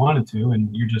on if you wanted to,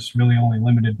 and you're just really only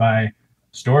limited by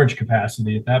storage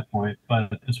capacity at that point.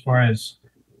 But as far as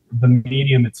the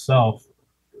medium itself,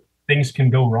 things can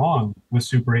go wrong with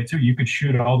Super 8 too. You could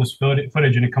shoot all this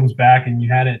footage and it comes back and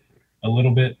you had it a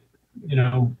little bit,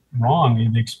 wrong.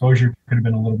 The exposure could have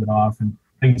been a little bit off and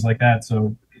things like that.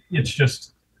 So it's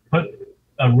just put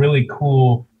a really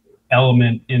cool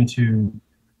element into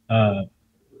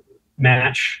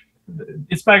match.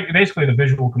 It's basically the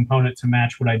visual component to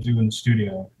match what I do in the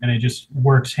studio. And it just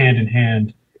works hand in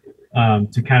hand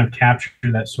to kind of capture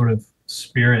that sort of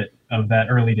spirit of that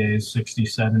early days, 60s,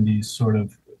 70s sort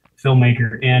of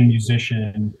filmmaker and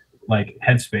musician like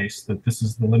headspace, that this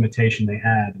is the limitation they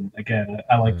had. And again,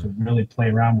 I like to really play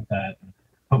around with that and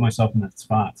put myself in that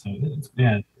spot. So it's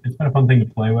been a fun thing to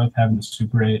play with, having the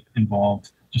Super 8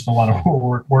 involved. Just a lot of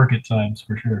work at times,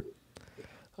 for sure.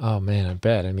 Oh man, I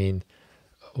bet. I mean,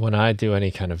 when I do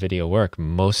any kind of video work,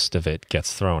 most of it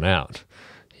gets thrown out,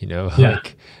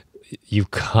 like you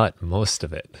cut most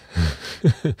of it.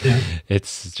 Yeah.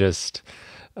 It's just,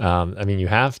 I mean, you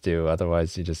have to,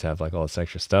 otherwise you just have like all this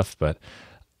extra stuff. But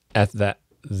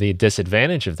the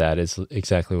disadvantage of that is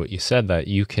exactly what you said, that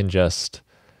you can just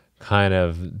kind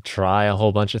of try a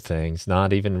whole bunch of things,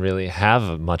 not even really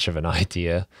have much of an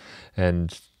idea,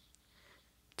 and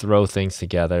throw things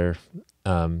together.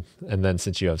 And then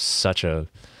since you have such a,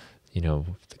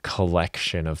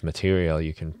 collection of material,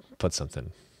 you can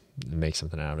make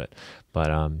something out of it.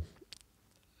 But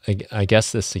I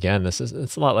guess it's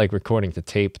a lot like recording to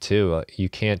tape too. You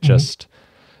can't just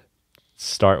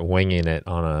start winging it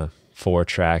on a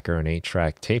 4-track or an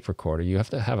 8-track tape recorder. You have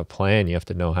to have a plan. You have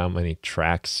to know how many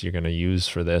tracks you're going to use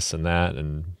for this and that,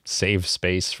 and save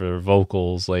space for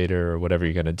vocals later or whatever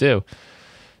you're going to do.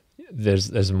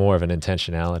 There's more of an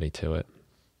intentionality to it.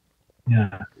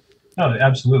 Yeah. Oh,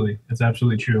 absolutely. It's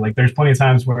absolutely true. Like, there's plenty of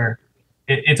times where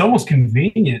it's almost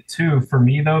convenient too for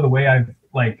me though. The way I've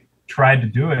like tried to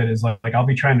do it is like I'll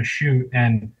be trying to shoot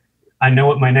and I know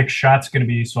what my next shot's going to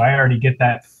be, so I already get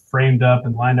that framed up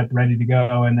and lined up ready to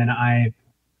go, and then I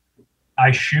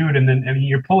shoot, and then I mean,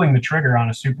 you're pulling the trigger on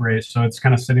a Super 8, so it's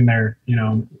kind of sitting there, you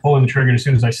know, pulling the trigger. And as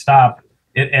soon as I stop,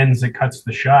 it ends, it cuts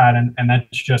the shot, and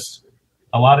that's just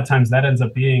a lot of times that ends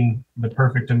up being the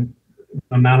perfect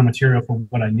amount of material for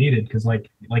what I needed. Because like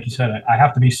you said, I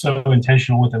have to be so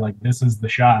intentional with it. Like this is the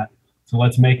shot, so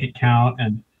let's make it count.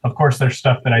 And of course, there's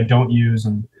stuff that I don't use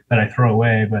and that I throw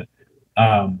away, but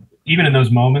even in those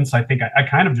moments, I think I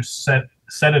kind of just set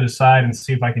it aside and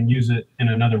see if I can use it in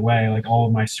another way. Like all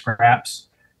of my scraps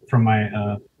from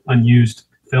my unused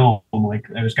film, like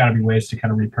there's got to be ways to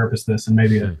kind of repurpose this in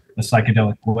maybe a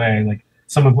psychedelic way. Like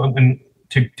some of when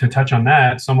to touch on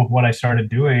that, some of what I started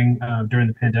doing during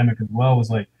the pandemic as well was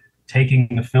like taking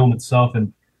the film itself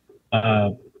and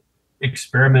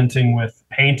experimenting with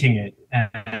painting it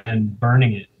and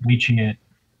burning it, bleaching it,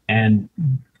 and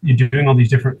you're doing all these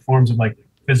different forms of like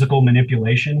physical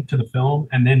manipulation to the film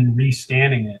and then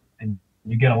re-scanning it, and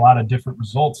you get a lot of different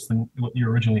results than what you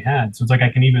originally had. So it's like I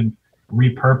can even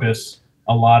repurpose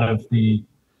a lot of the,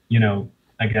 you know,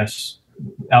 I guess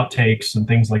outtakes and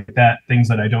things like that, things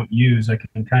that I don't use, I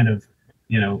can kind of,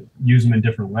 you know, use them in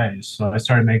different ways. So I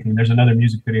started making, there's another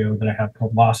music video that I have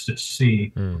called Lost at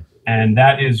Sea. And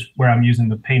that is where I'm using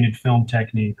the painted film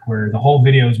technique, where the whole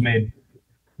video is made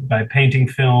by painting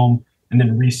film and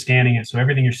then rescanning it. So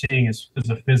everything you're seeing is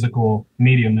a physical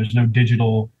medium. There's no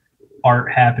digital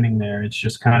art happening there. It's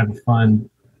just kind of a fun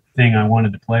thing I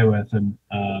wanted to play with. And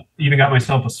even got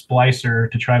myself a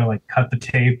splicer to try to like cut the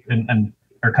tape and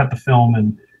or cut the film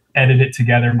and edit it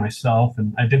together myself.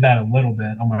 And I did that a little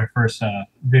bit on my first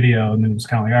video. And then it was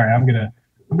kind of like, all right,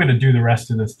 I'm gonna do the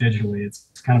rest of this digitally. It's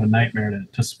kind of a nightmare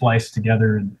to splice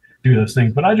together and do those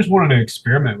things. But I just wanted to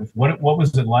experiment with what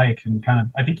was it like, and kind of,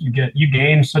 I think you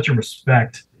gain such a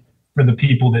respect for the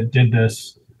people that did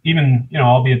this, even, you know,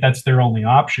 albeit that's their only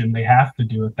option. They have to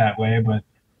do it that way, but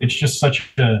it's just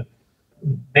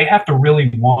they have to really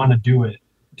want to do it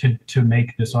to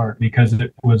make this art, because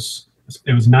it was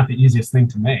not the easiest thing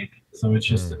to make. So it's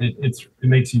just, it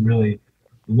makes you really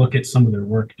look at some of their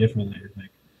work differently, I think.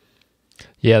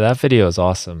 Yeah, that video is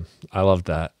awesome. I love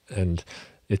that. And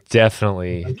it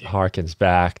definitely harkens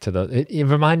back to it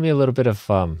reminded me a little bit of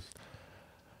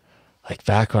like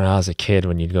back when I was a kid,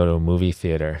 when you'd go to a movie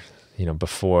theater, you know,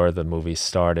 before the movie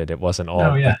started. It wasn't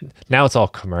all, now it's all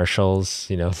commercials,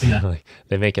 you know, like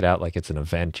they make it out like it's an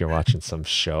event, you're watching some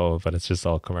show, but it's just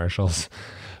all commercials.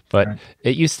 But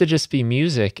it used to just be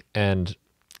music, and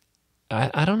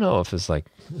I don't know if it's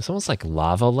almost like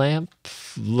lava lamp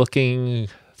looking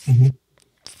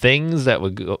things that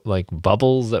would go, like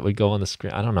bubbles that would go on the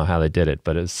screen. I don't know how they did it,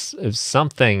 but it was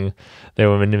something they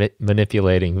were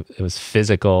manipulating. It was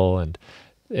physical, and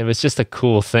it was just a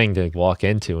cool thing to walk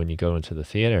into when you go into the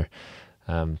theater.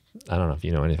 I don't know if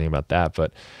you know anything about that,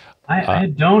 but I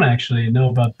don't actually know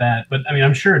about that. But I mean,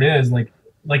 I'm sure it is.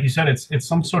 Like you said, it's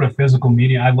some sort of physical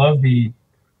media. I love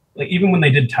even when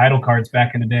they did title cards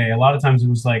back in the day, a lot of times it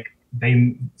was like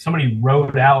somebody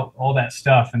wrote out all that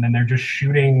stuff, and then they're just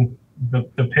shooting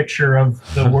the picture of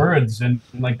the words, and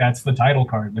like that's the title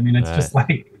card. I mean, it's just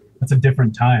like, it's a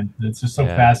different time. It's just so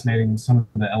fascinating, some of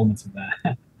the elements of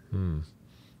that.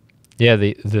 Yeah,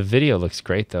 the video looks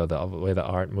great though, the way the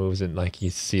art moves, and like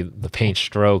you see the paint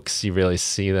strokes, you really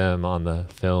see them on the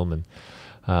film, and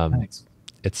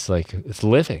it's like it's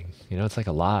living, you know, it's like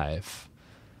alive.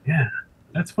 Yeah,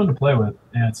 that's fun to play with.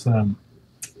 Yeah, it's and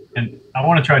I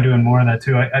want to try doing more of that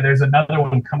too. There's another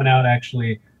one coming out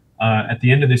actually at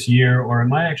the end of this year, or it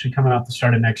might actually come out at the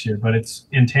start of next year, but it's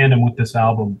in tandem with this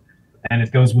album, and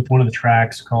it goes with one of the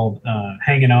tracks called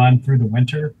Hanging On Through the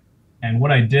Winter. And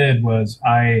what I did was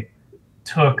I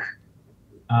took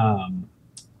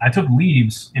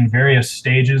leaves in various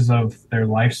stages of their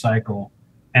life cycle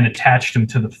and attached them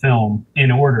to the film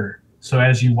in order. So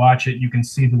as you watch it, you can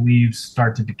see the leaves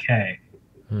start to decay.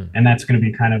 And that's going to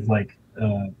be kind of like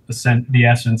the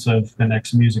essence of the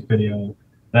next music video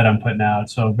that I'm putting out.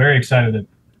 So very excited to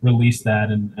release that.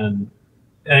 And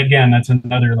again, that's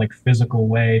another like physical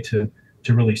way to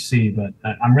really see, but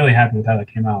I'm really happy with how that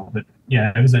came out. But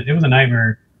yeah, it was a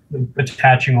nightmare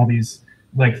attaching all these,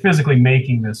 like physically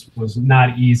making this was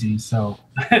not easy. So,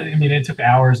 I mean, it took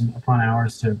hours upon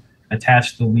hours to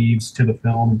attach the leaves to the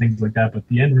film and things like that. But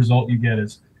the end result you get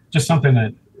is just something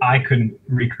that I couldn't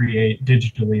recreate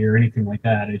digitally or anything like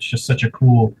that. It's just such a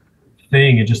cool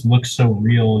thing. It just looks so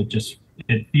real.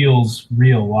 It feels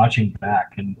real watching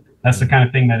back. And that's the kind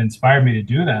of thing that inspired me to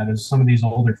do that. Is some of these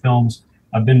older films,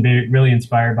 I've been really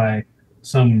inspired by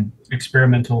some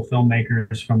experimental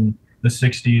filmmakers from the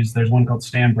 60s. There's one called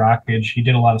Stan Brockage. He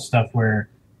did a lot of stuff where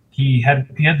he had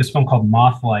this film called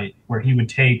Mothlight, where he would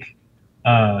take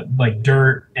like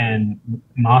dirt and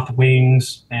moth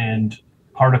wings and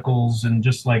particles and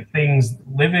just like things,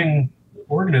 living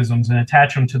organisms, and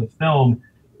attach them to the film,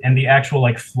 and the actual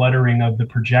like fluttering of the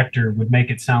projector would make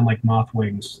it sound like moth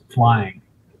wings flying.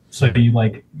 So you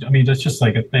like, I mean, that's just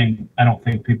like a thing I don't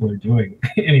think people are doing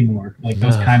anymore. Like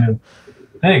those kind of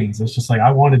things. It's just like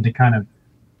I wanted to kind of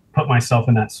put myself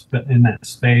in that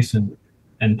space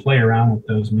and play around with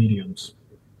those mediums.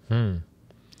 Hmm.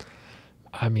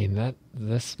 I mean,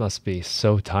 this must be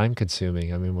so time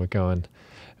consuming. I mean, we're going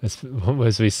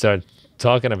as we start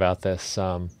talking about this,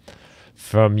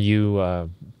 from you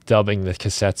dubbing the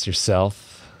cassettes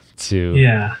yourself to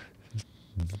Yeah.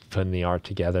 putting the art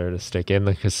together to stick in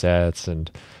the cassettes, and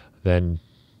then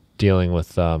dealing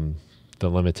with the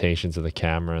limitations of the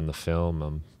camera and the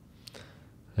film.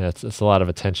 It's a lot of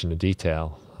attention to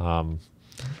detail.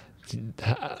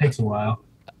 Takes a while.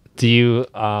 Do you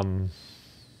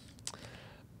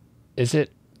is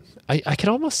it I can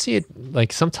almost see it,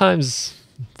 like sometimes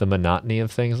the monotony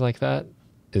of things like that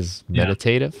is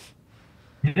meditative.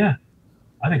 Yeah,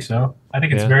 I think so. I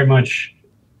think it's Yeah. very much,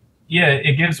 yeah,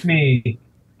 it gives me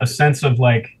a sense of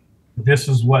like, this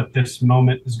is what this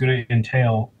moment is going to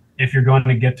entail if you're going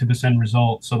to get to this end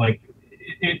result. So like,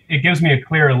 it gives me a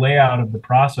clearer layout of the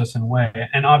process in a way.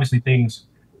 And obviously things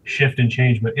shift and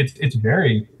change, but it's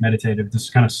very meditative to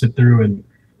just kind of sit through, and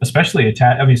especially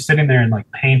I mean, sitting there and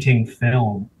like painting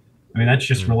film. I mean, that's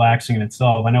just relaxing in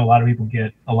itself. I know a lot of people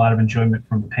get a lot of enjoyment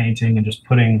from painting and just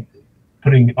putting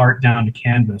art down to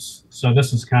canvas. So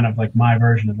this is kind of like my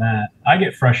version of that. I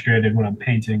get frustrated when I'm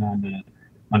painting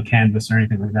on canvas or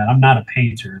anything like that. I'm not a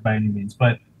painter by any means,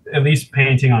 but at least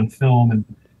painting on film and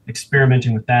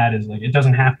experimenting with that is like, it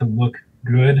doesn't have to look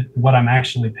good what I'm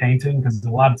actually painting, because a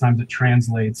lot of times it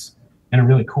translates in a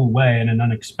really cool way, in an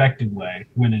unexpected way.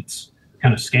 When it's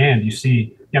kind of scanned, you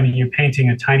see, I mean, you're painting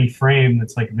a tiny frame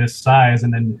that's like this size,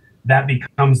 and then that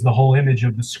becomes the whole image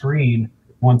of the screen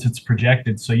once it's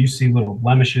projected. So you see little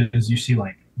blemishes, you see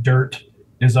like dirt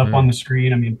is up on the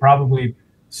screen. I mean, probably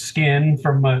skin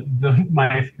from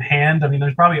my hand. I mean,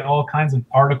 there's probably all kinds of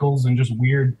particles and just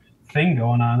weird thing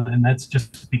going on, and that's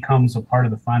just becomes a part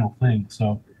of the final thing.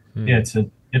 So yeah,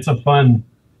 it's a fun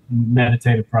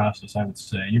meditative process, I would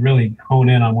say. You really hone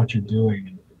in on what you're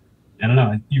doing, and I don't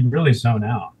know, you really zone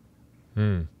out.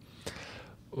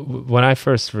 When I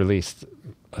first released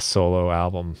a solo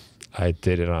album, I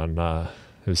did it on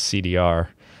it was CDR,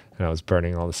 and I was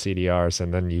burning all the CDRs,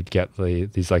 and then you'd get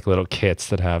these like little kits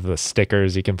that have the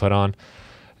stickers you can put on,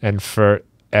 and for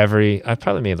I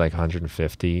probably made like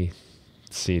 150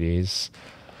 CDs.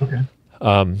 Okay.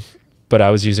 But I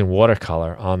was using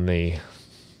watercolor on the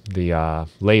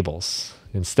labels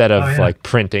instead of like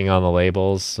printing on the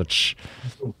labels, which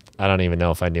I don't even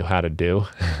know if I knew how to do.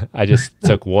 I just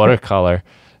took watercolor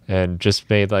and just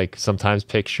made like sometimes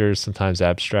pictures, sometimes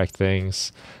abstract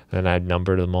things, and I'd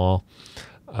numbered them all.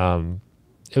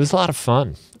 It was a lot of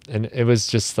fun, and it was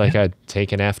just like I'd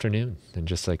take an afternoon and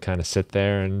just like kind of sit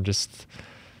there and just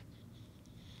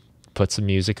put some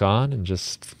music on and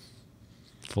just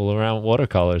fool around with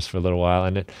watercolors for a little while.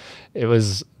 And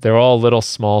they're all little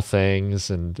small things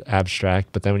and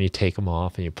abstract, but then when you take them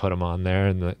off and you put them on there,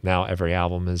 and now every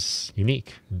album is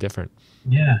unique and different.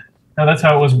 Yeah. No, that's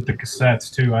how it was with the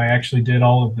cassettes too. I actually did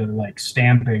all of the like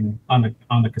stamping on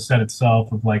the cassette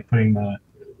itself, of like putting the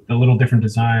little different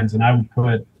designs. And I would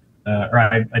put,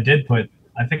 I did put,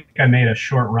 I think I made a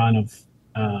short run of,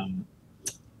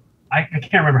 I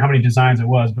can't remember how many designs it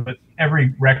was, but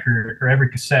every record or every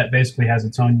cassette basically has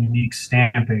its own unique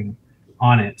stamping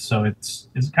on it. So it's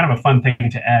kind of a fun thing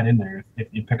to add in there. If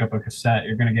you pick up a cassette,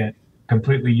 you're going to get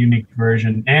completely unique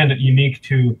version, and unique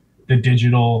to the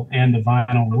digital and the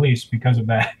vinyl release because of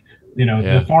that. You know,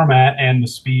 the format and the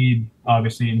speed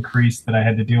obviously increased that I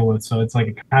had to deal with. So it's like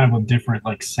a kind of a different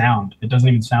like sound. It doesn't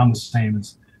even sound the same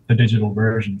as the digital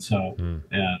version. So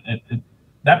yeah,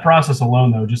 that process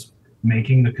alone though, just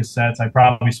making the cassettes, I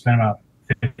probably spent about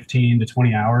 15 to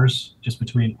 20 hours just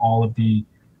between all of the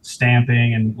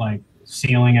stamping and like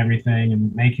sealing everything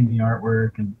and making the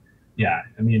artwork. And yeah,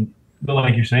 I mean, but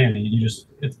like you're saying,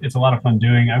 it's a lot of fun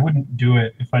doing. I wouldn't do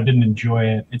it if I didn't enjoy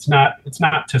it. It's not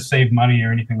to save money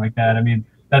or anything like that. I mean,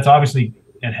 that's obviously,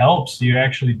 it helps. You're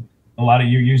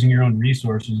using your own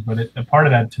resources, but a part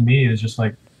of that to me is just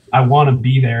like, I want to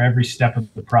be there every step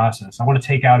of the process. I want to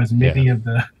take out as many of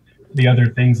the other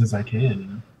things as I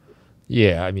can.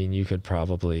 Yeah, I mean, you could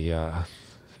probably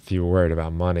if you were worried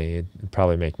about money, it'd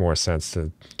probably make more sense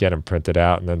to get them printed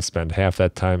out and then spend half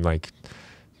that time like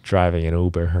driving an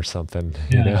Uber or something.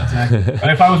 You Yeah, know? exactly.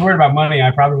 But if I was worried about money, I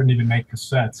probably wouldn't even make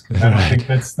cassettes because I don't think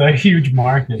that's the huge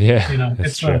market. Yeah, You know,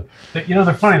 that's true.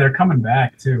 they're funny. They're coming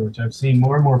back too, which I've seen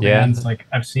more and more Yeah, bands like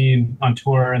I've seen on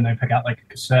tour, and they pick out like a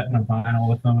cassette and a vinyl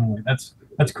with them, and I'm like,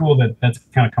 that's cool that that's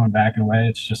kind of coming back in a way.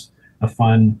 It's just a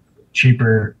fun,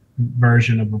 cheaper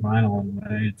version of a vinyl in a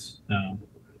way. It's you know,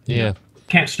 yeah,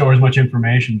 can't store as much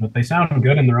information, but they sound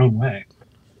good in their own way.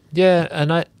 yeah.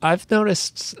 And I've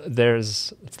noticed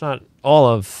it's not all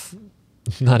of,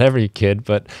 not every kid,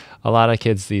 but a lot of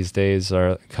kids these days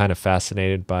are kind of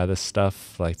fascinated by this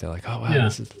stuff. Like they're like, oh wow, Yeah,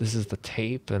 this is the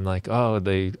tape, and like, oh,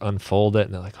 they unfold it,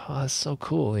 and they're like, oh, that's so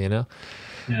cool, you know.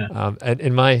 yeah, And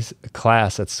in my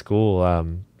class at school, I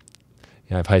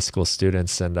have high school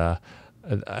students, and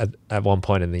at one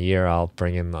point in the year, I'll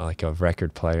bring in like a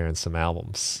record player and some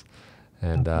albums,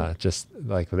 and okay. just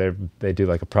like they do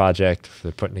like a project,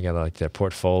 they're putting together like their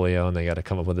portfolio, and they got to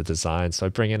come up with a design. So I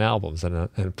bring in albums and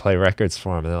play records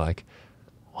for them, and they're like,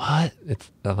 "What?"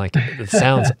 I'm like, "It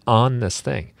sounds on this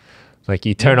thing." Like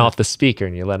you turn Yeah, off the speaker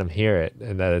and you let them hear it,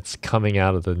 and that it's coming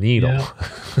out of the needle. yeah.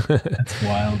 That's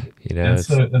wild. You know, it's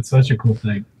That's such a cool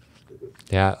thing.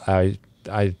 yeah.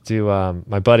 I do.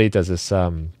 My buddy does this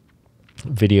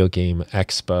video game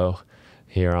expo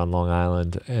here on Long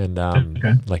Island, and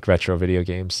Okay. like retro video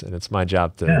games, and it's my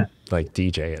job to Yeah. like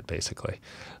DJ it, basically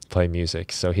play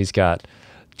music. So he's got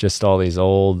just all these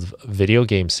old video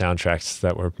game soundtracks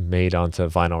that were made onto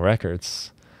vinyl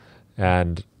records,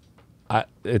 and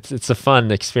it's a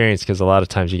fun experience because a lot of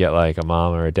times you get like a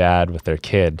mom or a dad with their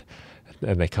kid,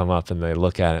 and they come up and they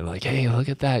look at it and like, hey, look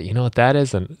at that, you know what that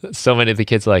is? And so many of the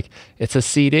kids are like, it's a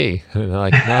CD, and they're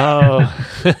like, no.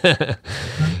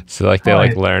 So like they're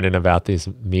like Right. learning about these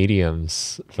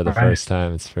mediums for the Right. first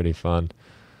time. It's pretty fun.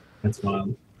 That's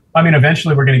wild. I mean,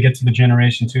 eventually we're going to get to the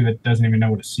generation too that doesn't even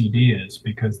know what a CD is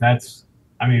because that's,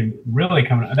 I mean, really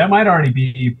coming. That might already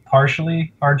be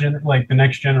partially like the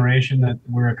next generation that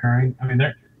we're occurring. I mean,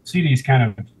 their CDs kind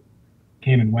of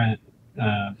came and went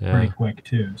pretty Yeah. quick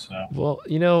too. So Well,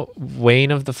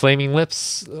 Wayne of the Flaming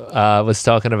Lips was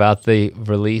talking about the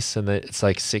release, and it's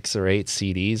like 6 or 8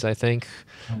 CDs, I think.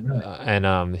 oh, really,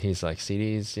 And he's like,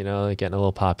 CDs, they're getting a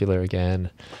little popular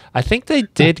again. I think they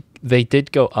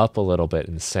did go up a little bit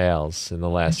in sales in the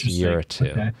last year interesting.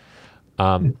 or two.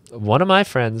 Okay. One of my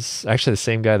friends, actually the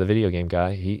same guy, the video game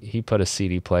guy, he put a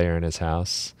CD player in his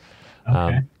house. Okay.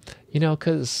 Um,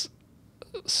 because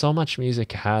so much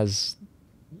music has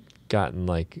gotten,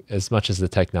 like, as much as the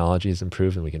technology has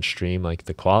improved and we can stream, like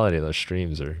the quality of those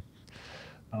streams are,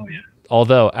 Oh yeah.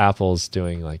 although Apple's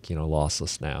doing like,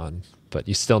 lossless now, but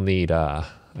you still need, I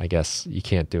guess you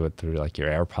can't do it through like your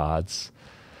AirPods.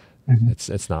 Mhm.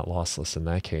 It's not lossless in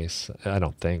that case, I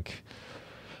don't think.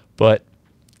 But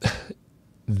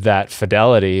that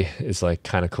fidelity is like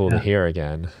kind of cool to Yeah. hear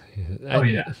again. Oh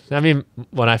yeah. I mean,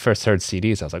 when I first heard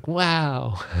CDs, I was like,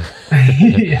 wow,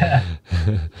 Yeah.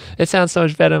 it sounds so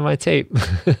much better than my tape.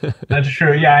 That's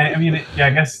true. Yeah, I mean, yeah, I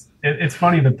guess it's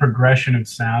funny the progression of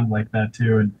sound like that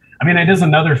too. And I mean, it is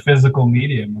another physical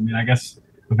medium. I mean, I guess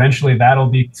eventually that'll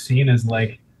be seen as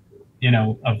like,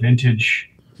 a vintage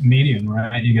medium,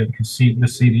 right? You get the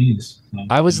CDs. So,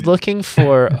 I I was mean, looking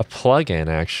for a plugin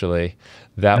actually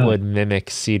that really, would mimic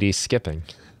CD skipping.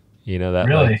 That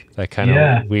really, like that kind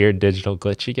yeah, of weird digital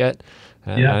glitch you get.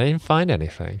 And yeah, I didn't find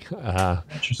anything. But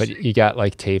interesting. you got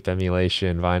like tape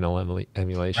emulation, vinyl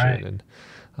emulation, Right. and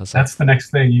I was like, That's the next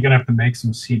thing. You're gonna have to make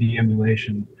some CD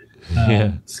emulation,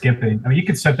 yeah. skipping. I mean, you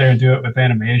could sit there and do it with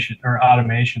animation or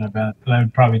automation. I bet that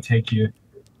would probably take you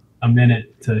a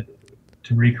minute to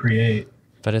recreate.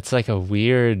 But it's like a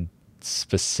weird,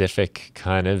 specific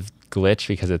kind of glitch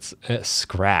because it's a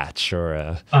scratch or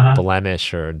a Uh huh.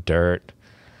 blemish or dirt.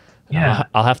 Yeah.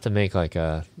 I'll have to make like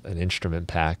an instrument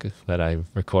pack that I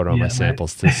record all my Yeah. Right.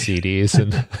 samples to CDs,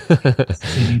 and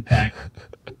CD pack.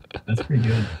 That's pretty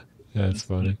good. that's That's good.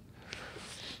 funny.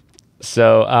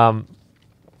 So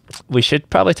we should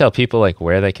probably tell people like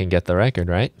where they can get the record,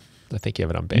 right? I think you have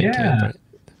it on Bandcamp, Yeah, right?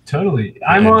 totally.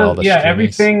 I'm And all on, the yeah, streamings.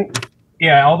 everything.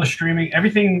 Yeah, all the streaming,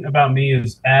 everything about me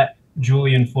is at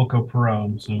Julian Fulco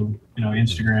Perron. So,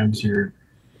 Instagrams, your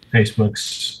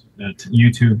Facebooks,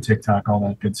 YouTube, TikTok, all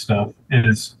that good stuff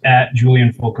is at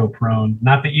Julian Fulco Perron.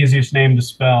 Not the easiest name to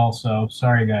spell, so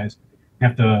sorry guys. You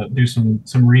have to do some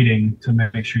reading to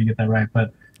make sure you get that right.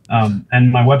 But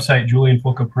and my website,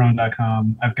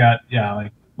 julianfulcoperron.com. I've got, yeah,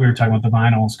 like we were talking about the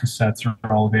vinyls, cassettes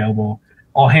are all available,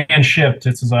 all hand shipped.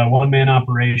 This is a one-man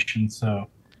operation, so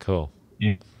Cool.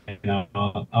 you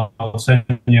I'll send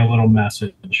you a little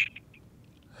message.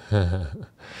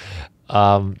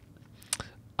 um,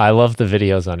 I love the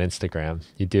videos on Instagram.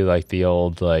 You do like the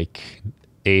old like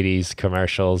 80s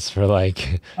commercials for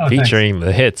like Oh, thanks. featuring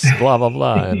the hits, blah blah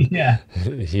blah, and Yeah.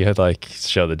 you had like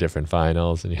show the different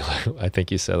vinyls, and you like, I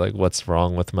think you said like, "What's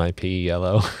wrong with my pea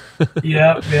yellow?"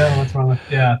 Yeah. Yeah. What's wrong with?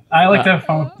 Yeah. I like uh, to have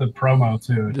fun with the promo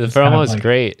too. It's the just kind promo of is like,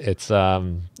 great. It's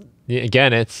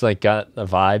again, it's like got a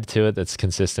vibe to it that's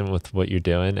consistent with what you're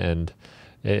doing, and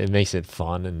it makes it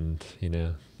fun, and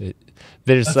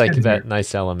there's that's like good to that hear.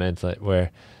 nice element like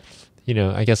where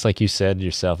I guess like you said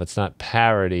yourself, it's not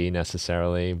parody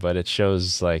necessarily, but it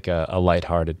shows like a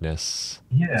lightheartedness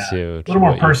Yeah. to A little more what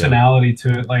you're doing. personality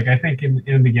to it. Like I think in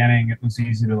the beginning it was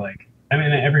easy to like. I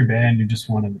mean, every band you just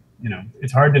want to.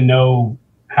 It's hard to know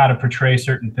how to portray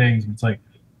certain things. It's like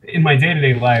in my day to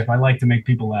day life, I like to make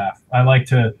people laugh. I like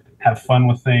to have fun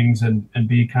with things and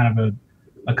be kind of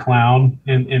a clown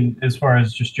in as far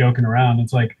as just joking around.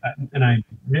 It's like, and I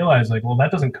realized like, well, that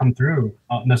doesn't come through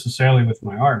necessarily with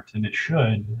my art, and it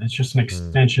should. It's just an Mm,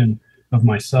 extension of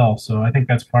myself. So I think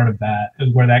that's part of that,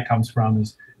 is where that comes from,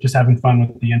 is just having fun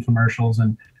with the infomercials.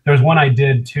 And there was one I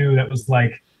did too that was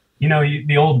like,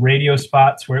 the old radio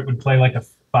spots where it would play like a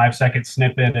 5 second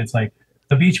snippet. It's like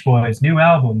the Beach Boys new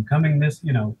album coming this.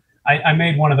 I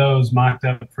made one of those mocked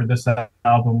up for this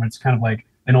album. It's kind of like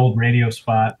an old radio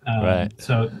spot. right.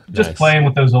 So just Nice. playing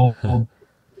with those old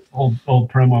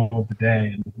promo of the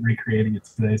day and recreating it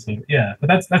today. So yeah, but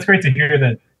that's great to hear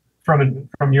that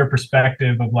from your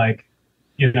perspective of like,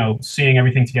 seeing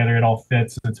everything together, it all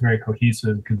fits. And it's very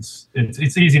cohesive, because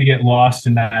it's easy to get lost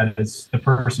in that as the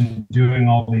person doing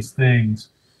all these things.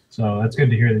 So that's good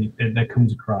to hear that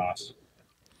comes across.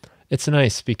 It's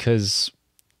nice because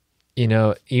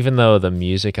even though the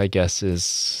music, I guess,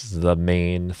 is the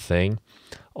main thing,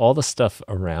 all the stuff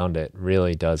around it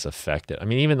really does affect it. I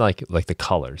mean, even like the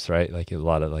colors, right? Like a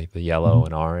lot of like the yellow Mhm.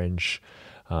 and orange,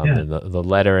 Yeah, and the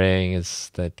lettering is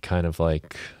that kind of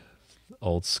like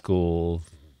old school,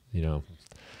 you know.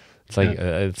 yeah,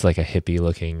 It's like a hippie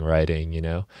looking writing.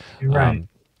 you're right. Um,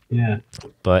 Yeah,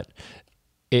 but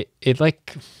it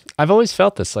like I've always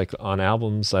felt this like on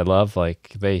albums I love,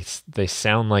 like they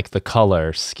sound like the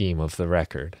color scheme of the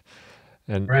record,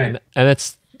 and right. and and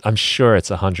it's I'm sure it's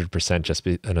 100% just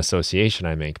an association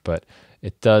I make, but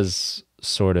it does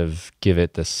sort of give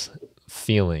it this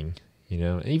feeling.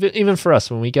 Even for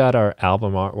us, when we got our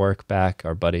album artwork back,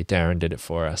 our buddy Darren did it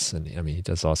for us, and I mean he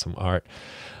does awesome art.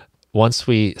 Once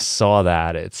we saw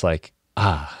that, it's like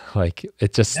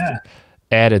it just Yeah,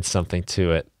 added something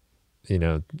to it.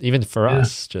 Even for yeah,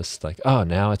 us, just like, oh,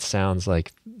 now it sounds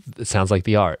like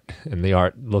the art, and the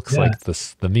art looks yeah. like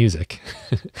the music.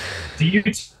 Do you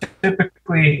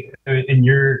typically, in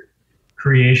your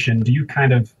creation, do you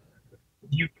kind of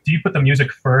do you put the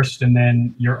music first and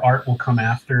then your art will come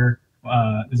after?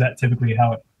 Is that typically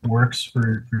how it works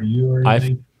for you or I've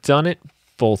anything? done it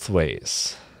both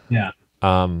ways. Yeah.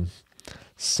 Um,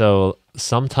 so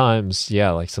sometimes,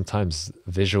 yeah, like sometimes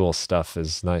visual stuff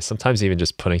is nice. Sometimes even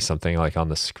just putting something like on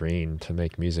the screen to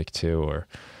make music too,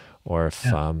 or if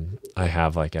Yeah. I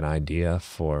have like an idea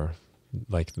for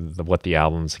like what the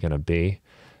album's gonna be,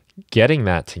 getting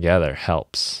that together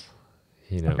helps.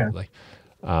 Okay. Like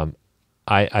um,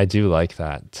 I do like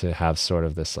that, to have sort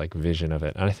of this like vision of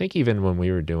it. And I think even when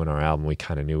we were doing our album, we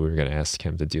kind of knew we were going to ask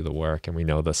him to do the work, and we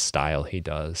know the style he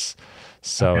does.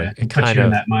 So Okay. it It puts kind you in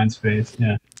of, that mind space.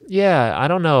 Yeah. yeah, I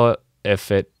don't know if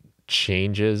it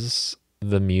changes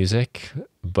the music,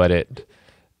 but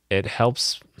it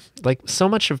helps. Like so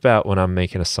much about when I'm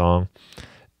making a song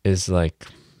is like,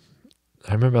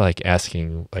 I remember like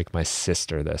asking like my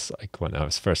sister this, like when I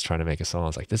was first trying to make a song, I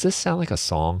was like, does this sound like a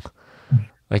song?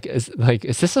 Is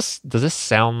this does this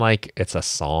sound like it's a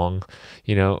song,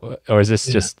 or is this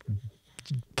Yeah. just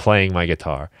playing my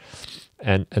guitar?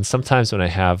 And sometimes when I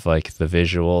have like the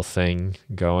visual thing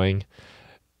going,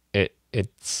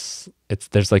 it's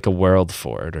there's like a world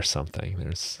for it or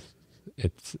something.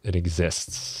 It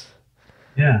exists.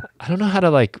 Yeah. I don't know how to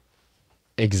like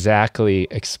exactly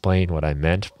explain what I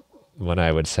meant when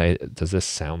I would say, does this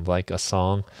sound like a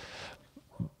song?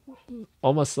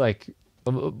 Almost like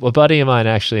a buddy of mine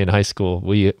actually in high school,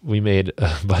 we made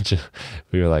a bunch of,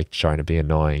 we were like trying to be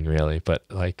annoying really, but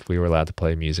like we were allowed to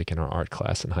play music in our art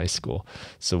class in high school.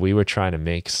 So we were trying to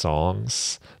make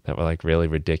songs that were like really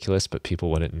ridiculous, but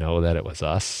people wouldn't know that it was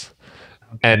us.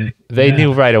 And Okay. they Yeah.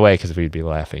 knew right away because we'd be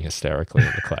laughing hysterically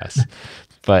in the class.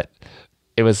 But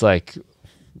it was like,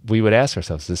 we would ask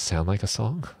ourselves, does this sound like a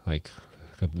song? Like,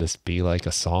 could this be like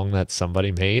a song that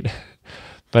somebody made?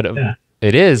 But Yeah.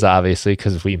 it is obviously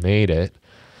because we made it.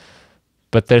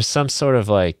 But there's some sort of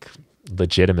like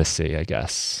legitimacy, I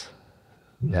guess.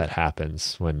 that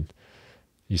happens when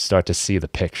you start to see the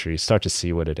picture, you start to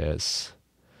see what it is.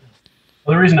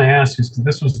 Well, the reason I asked is because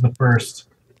this was the first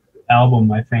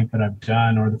album I think that I've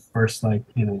done, or the first, like,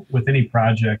 with any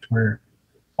project where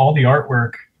all the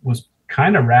artwork was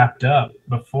kind of wrapped up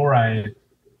before I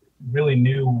really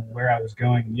knew where I was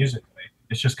going musically.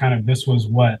 It's just kind of, this was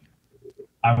what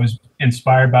I was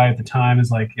inspired by at the time.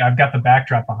 Is like, I've got the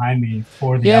backdrop behind me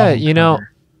for the Yeah, album cover.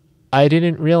 I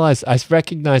didn't realize, I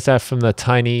recognized that from the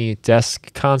Tiny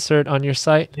Desk concert on your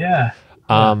site. Yeah.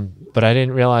 Yeah. But I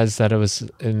didn't realize that it was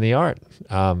in the art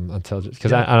until,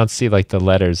 because I don't see like the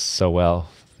letters so well.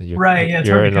 Right. Yeah. It's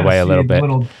You're hard in to the kind of way a see little the bit.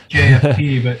 little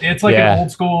JFP, but it's like Yeah. an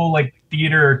old school, like,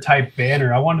 theater type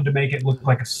banner. I wanted to make it look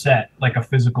like a set, like a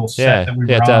physical set Yeah. that we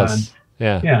Yeah, were it on. does.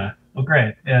 Yeah. Yeah. Well,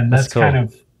 great. And That's that's kind cool.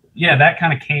 of, yeah, that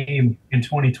kind of came in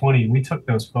 2020. We took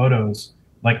those photos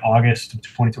like August of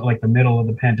 2020, like the middle of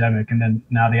the pandemic. And then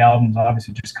now the album's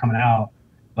obviously just coming out,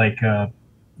 like,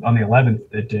 on the 11th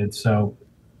it did. So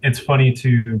it's funny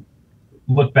to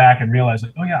look back and realize,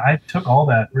 like, oh yeah, I took all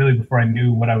that really before I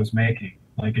knew what I was making.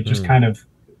 Like, it just Hmm. kind of,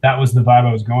 that was the vibe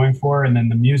I was going for, and then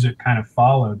the music kind of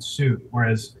followed suit.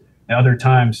 Whereas at other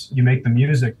times you make the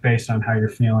music based on how you're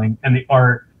feeling, and the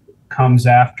art comes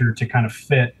after to kind of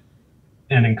fit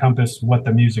and encompass what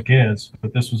the music is.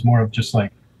 But this was more of just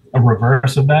like a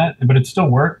reverse of that, but it still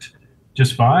worked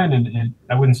just fine. And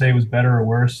I wouldn't say it was better or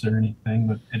worse or anything,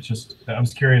 but it just, I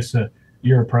was curious to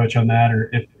your approach on that,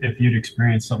 or if you'd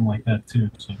experienced something like that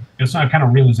too. So it's not a kind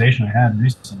of realization I had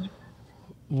recently.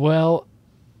 Well,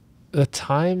 the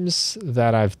times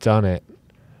that I've done it,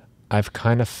 I've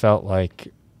kind of felt like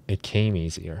it came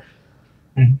easier.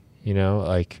 Mhm.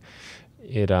 Like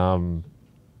it,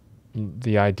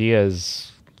 the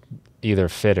ideas either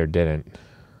fit or didn't.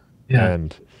 Yeah.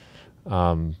 And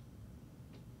I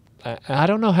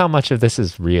don't know how much of this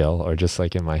is real or just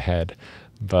like in my head,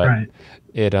 but Right.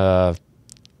 it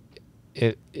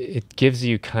it gives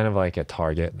you kind of like a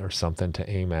target or something to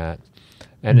aim at.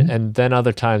 And then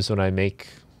other times when the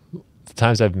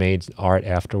times I've made art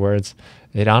afterwards,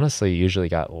 it honestly usually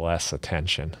got less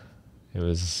attention. It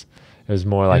was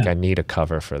more like, Yeah. I need a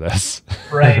cover for this.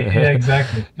 Right. Yeah,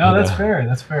 exactly. No, You that's know? fair.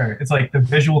 That's fair. It's like the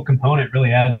visual component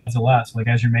really adds a lot. So like,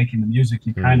 as you're making the music,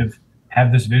 you kind Mm, of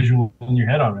have this visual in your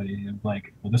head already. Of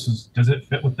like, well, does it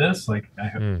fit with this? Like,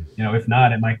 mm. if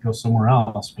not, it might go somewhere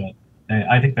else. But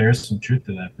I think there is some truth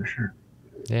to that for sure.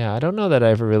 Yeah, I don't know that I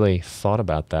ever really thought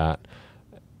about that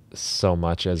so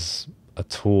much as a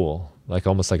tool, like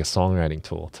almost like a songwriting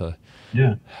tool to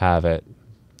Yeah. have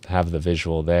the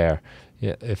visual there.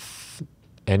 Yeah, if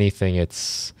anything,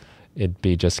 it'd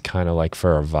be just kind of like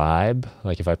for a vibe.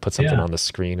 Like if I put something Yeah. on the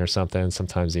screen or something,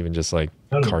 sometimes even just like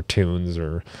Totally. cartoons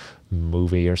or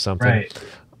movie or something,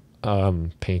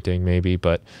 Right. painting maybe,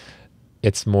 but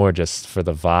it's more just for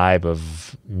the vibe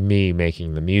of me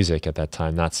making the music at that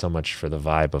time, not so much for the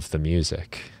vibe of the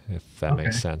music, if that Okay.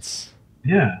 makes sense.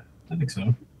 Yeah, I think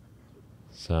so.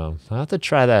 So I'll have to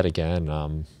try that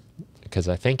again, because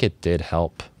I think it did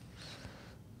help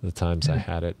the times I Yeah.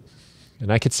 had it.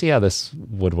 And I could see how this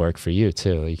would work for you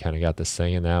too. You kind of got this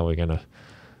thing, and now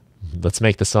let's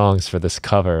make the songs for this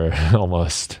cover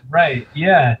almost. Right.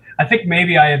 Yeah. I think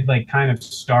maybe I had like kind of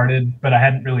started, but I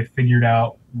hadn't really figured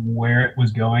out where it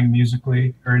was going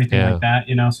musically or anything Yeah. like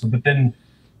that. So, but then,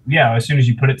 yeah, as soon as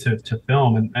you put it to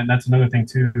film, and that's another thing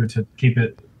too, to keep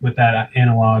it with that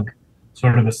analog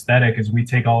sort of aesthetic, is we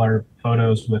take all our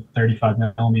photos with 35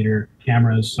 millimeter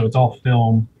cameras. So it's all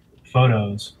film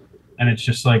photos. And it's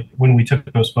just like, when we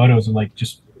took those photos, and like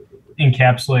just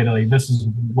encapsulated, like, this is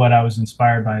what I was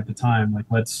inspired by at the time. Like,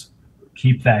 let's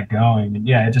keep that going. And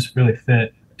yeah, it just really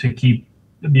fit to keep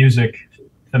the music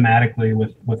thematically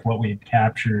with what we had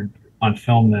captured on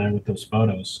film there with those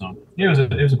photos. So yeah,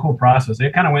 it was a cool process.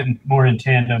 It kind of went more in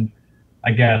tandem,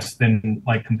 I guess, than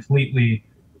like completely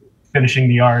finishing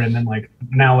the art and then like,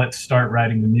 now let's start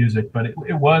writing the music. But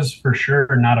it was for sure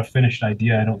not a finished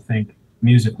idea, I don't think,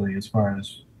 musically, as far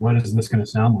as what is this going to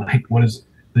sound like, what is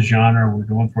the genre we're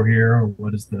going for here, or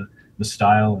what is the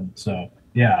style. And so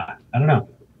yeah, I don't know.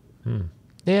 Hmm.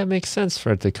 Yeah, it makes sense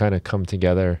for it to kind of come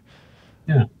together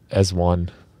Yeah. as one,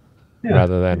 Yeah,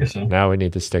 rather I than guess so. now we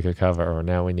need to stick a cover, or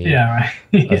now we need Yeah,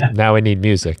 right. Yeah, now we need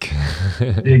music.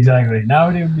 exactly. Now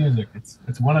we do music. It's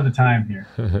one at a time here.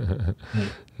 Yeah.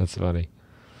 That's funny.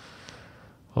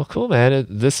 Well, cool, man.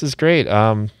 This is great.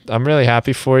 I'm really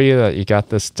happy for you that you got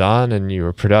this done and you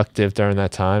were productive during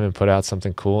that time and put out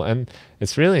something cool. And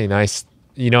it's really nice.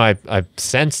 I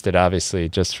sensed it, obviously,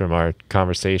 just from our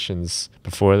conversations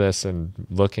before this and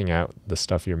looking at the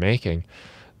stuff you're making,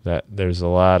 that there's a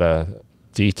lot of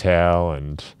detail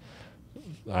and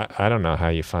I don't know how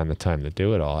you find the time to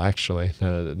do it all, actually.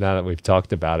 Now that we've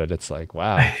talked about it, it's like,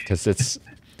 wow, because it's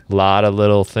a lot of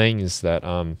little things that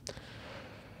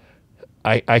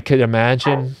I could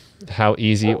imagine how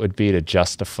easy it would be to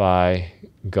justify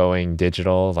going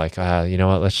digital. Like, you know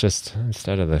what, let's just,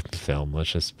 instead of the film,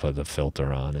 let's just put the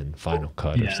filter on in Final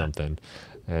Cut or something,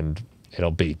 and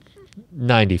it'll be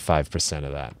 95%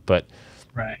 of that. But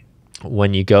right.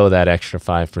 When you go that extra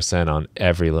 5% on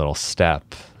every little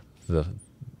step, the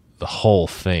whole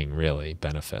thing really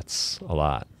benefits a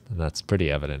lot, and that's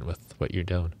pretty evident with what you're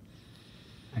doing.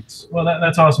 Thanks. Well,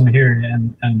 that's awesome to hear,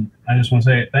 and I just want to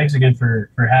say thanks again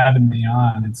for having me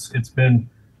on. It's been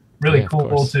really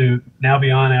cool to now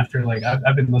be on after, like,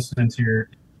 I've been listening to your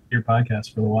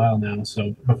podcast for a while now.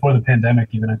 So before the pandemic,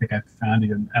 even, I think I found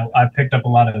you, and I picked up a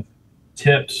lot of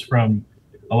tips from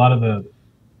a lot of the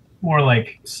more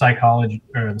like psychology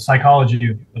or the psychology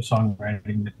of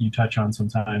songwriting that you touch on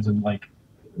sometimes, and like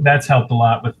that's helped a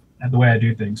lot with the way I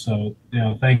do things. So, you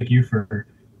know, thank you for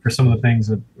some of the things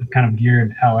that have kind of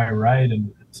geared how I write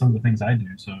and some of the things I do.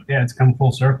 So yeah, it's come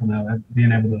full circle now,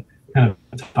 being able to kind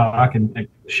of talk and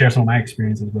share some of my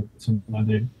experiences with some of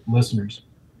the listeners.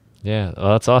 Yeah,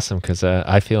 well, that's awesome, because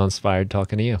I feel inspired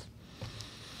talking to you.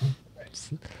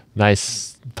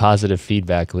 Nice positive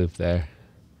feedback loop there.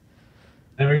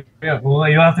 There we go. Well,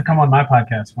 you'll have to come on my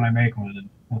podcast when I make one, and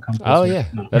we'll come closer. Oh yeah,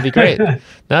 no. That'd be great.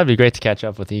 That'd be great to catch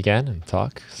up with you again and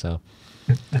talk. So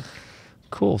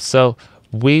cool. So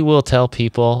we will tell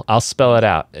people. I'll spell it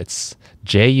out. It's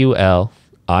JULIAN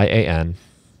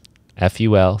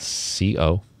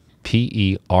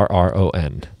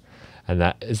FULCOPERRON,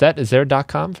 and is there a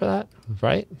 .com for that?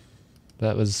 Right?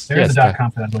 That was there's a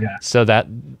 .com for that. Yeah. So that,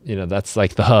 you know, that's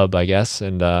like the hub, I guess.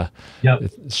 And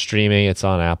it's streaming. It's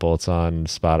on Apple. It's on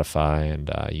Spotify and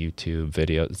YouTube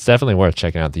video. It's definitely worth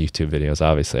checking out the YouTube videos,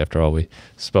 obviously, after all we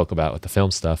spoke about with the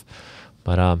film stuff.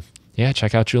 But yeah,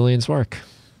 check out Julian's work.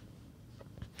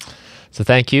 So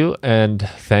thank you, and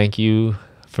thank you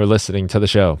for listening to the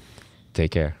show. Take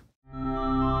care.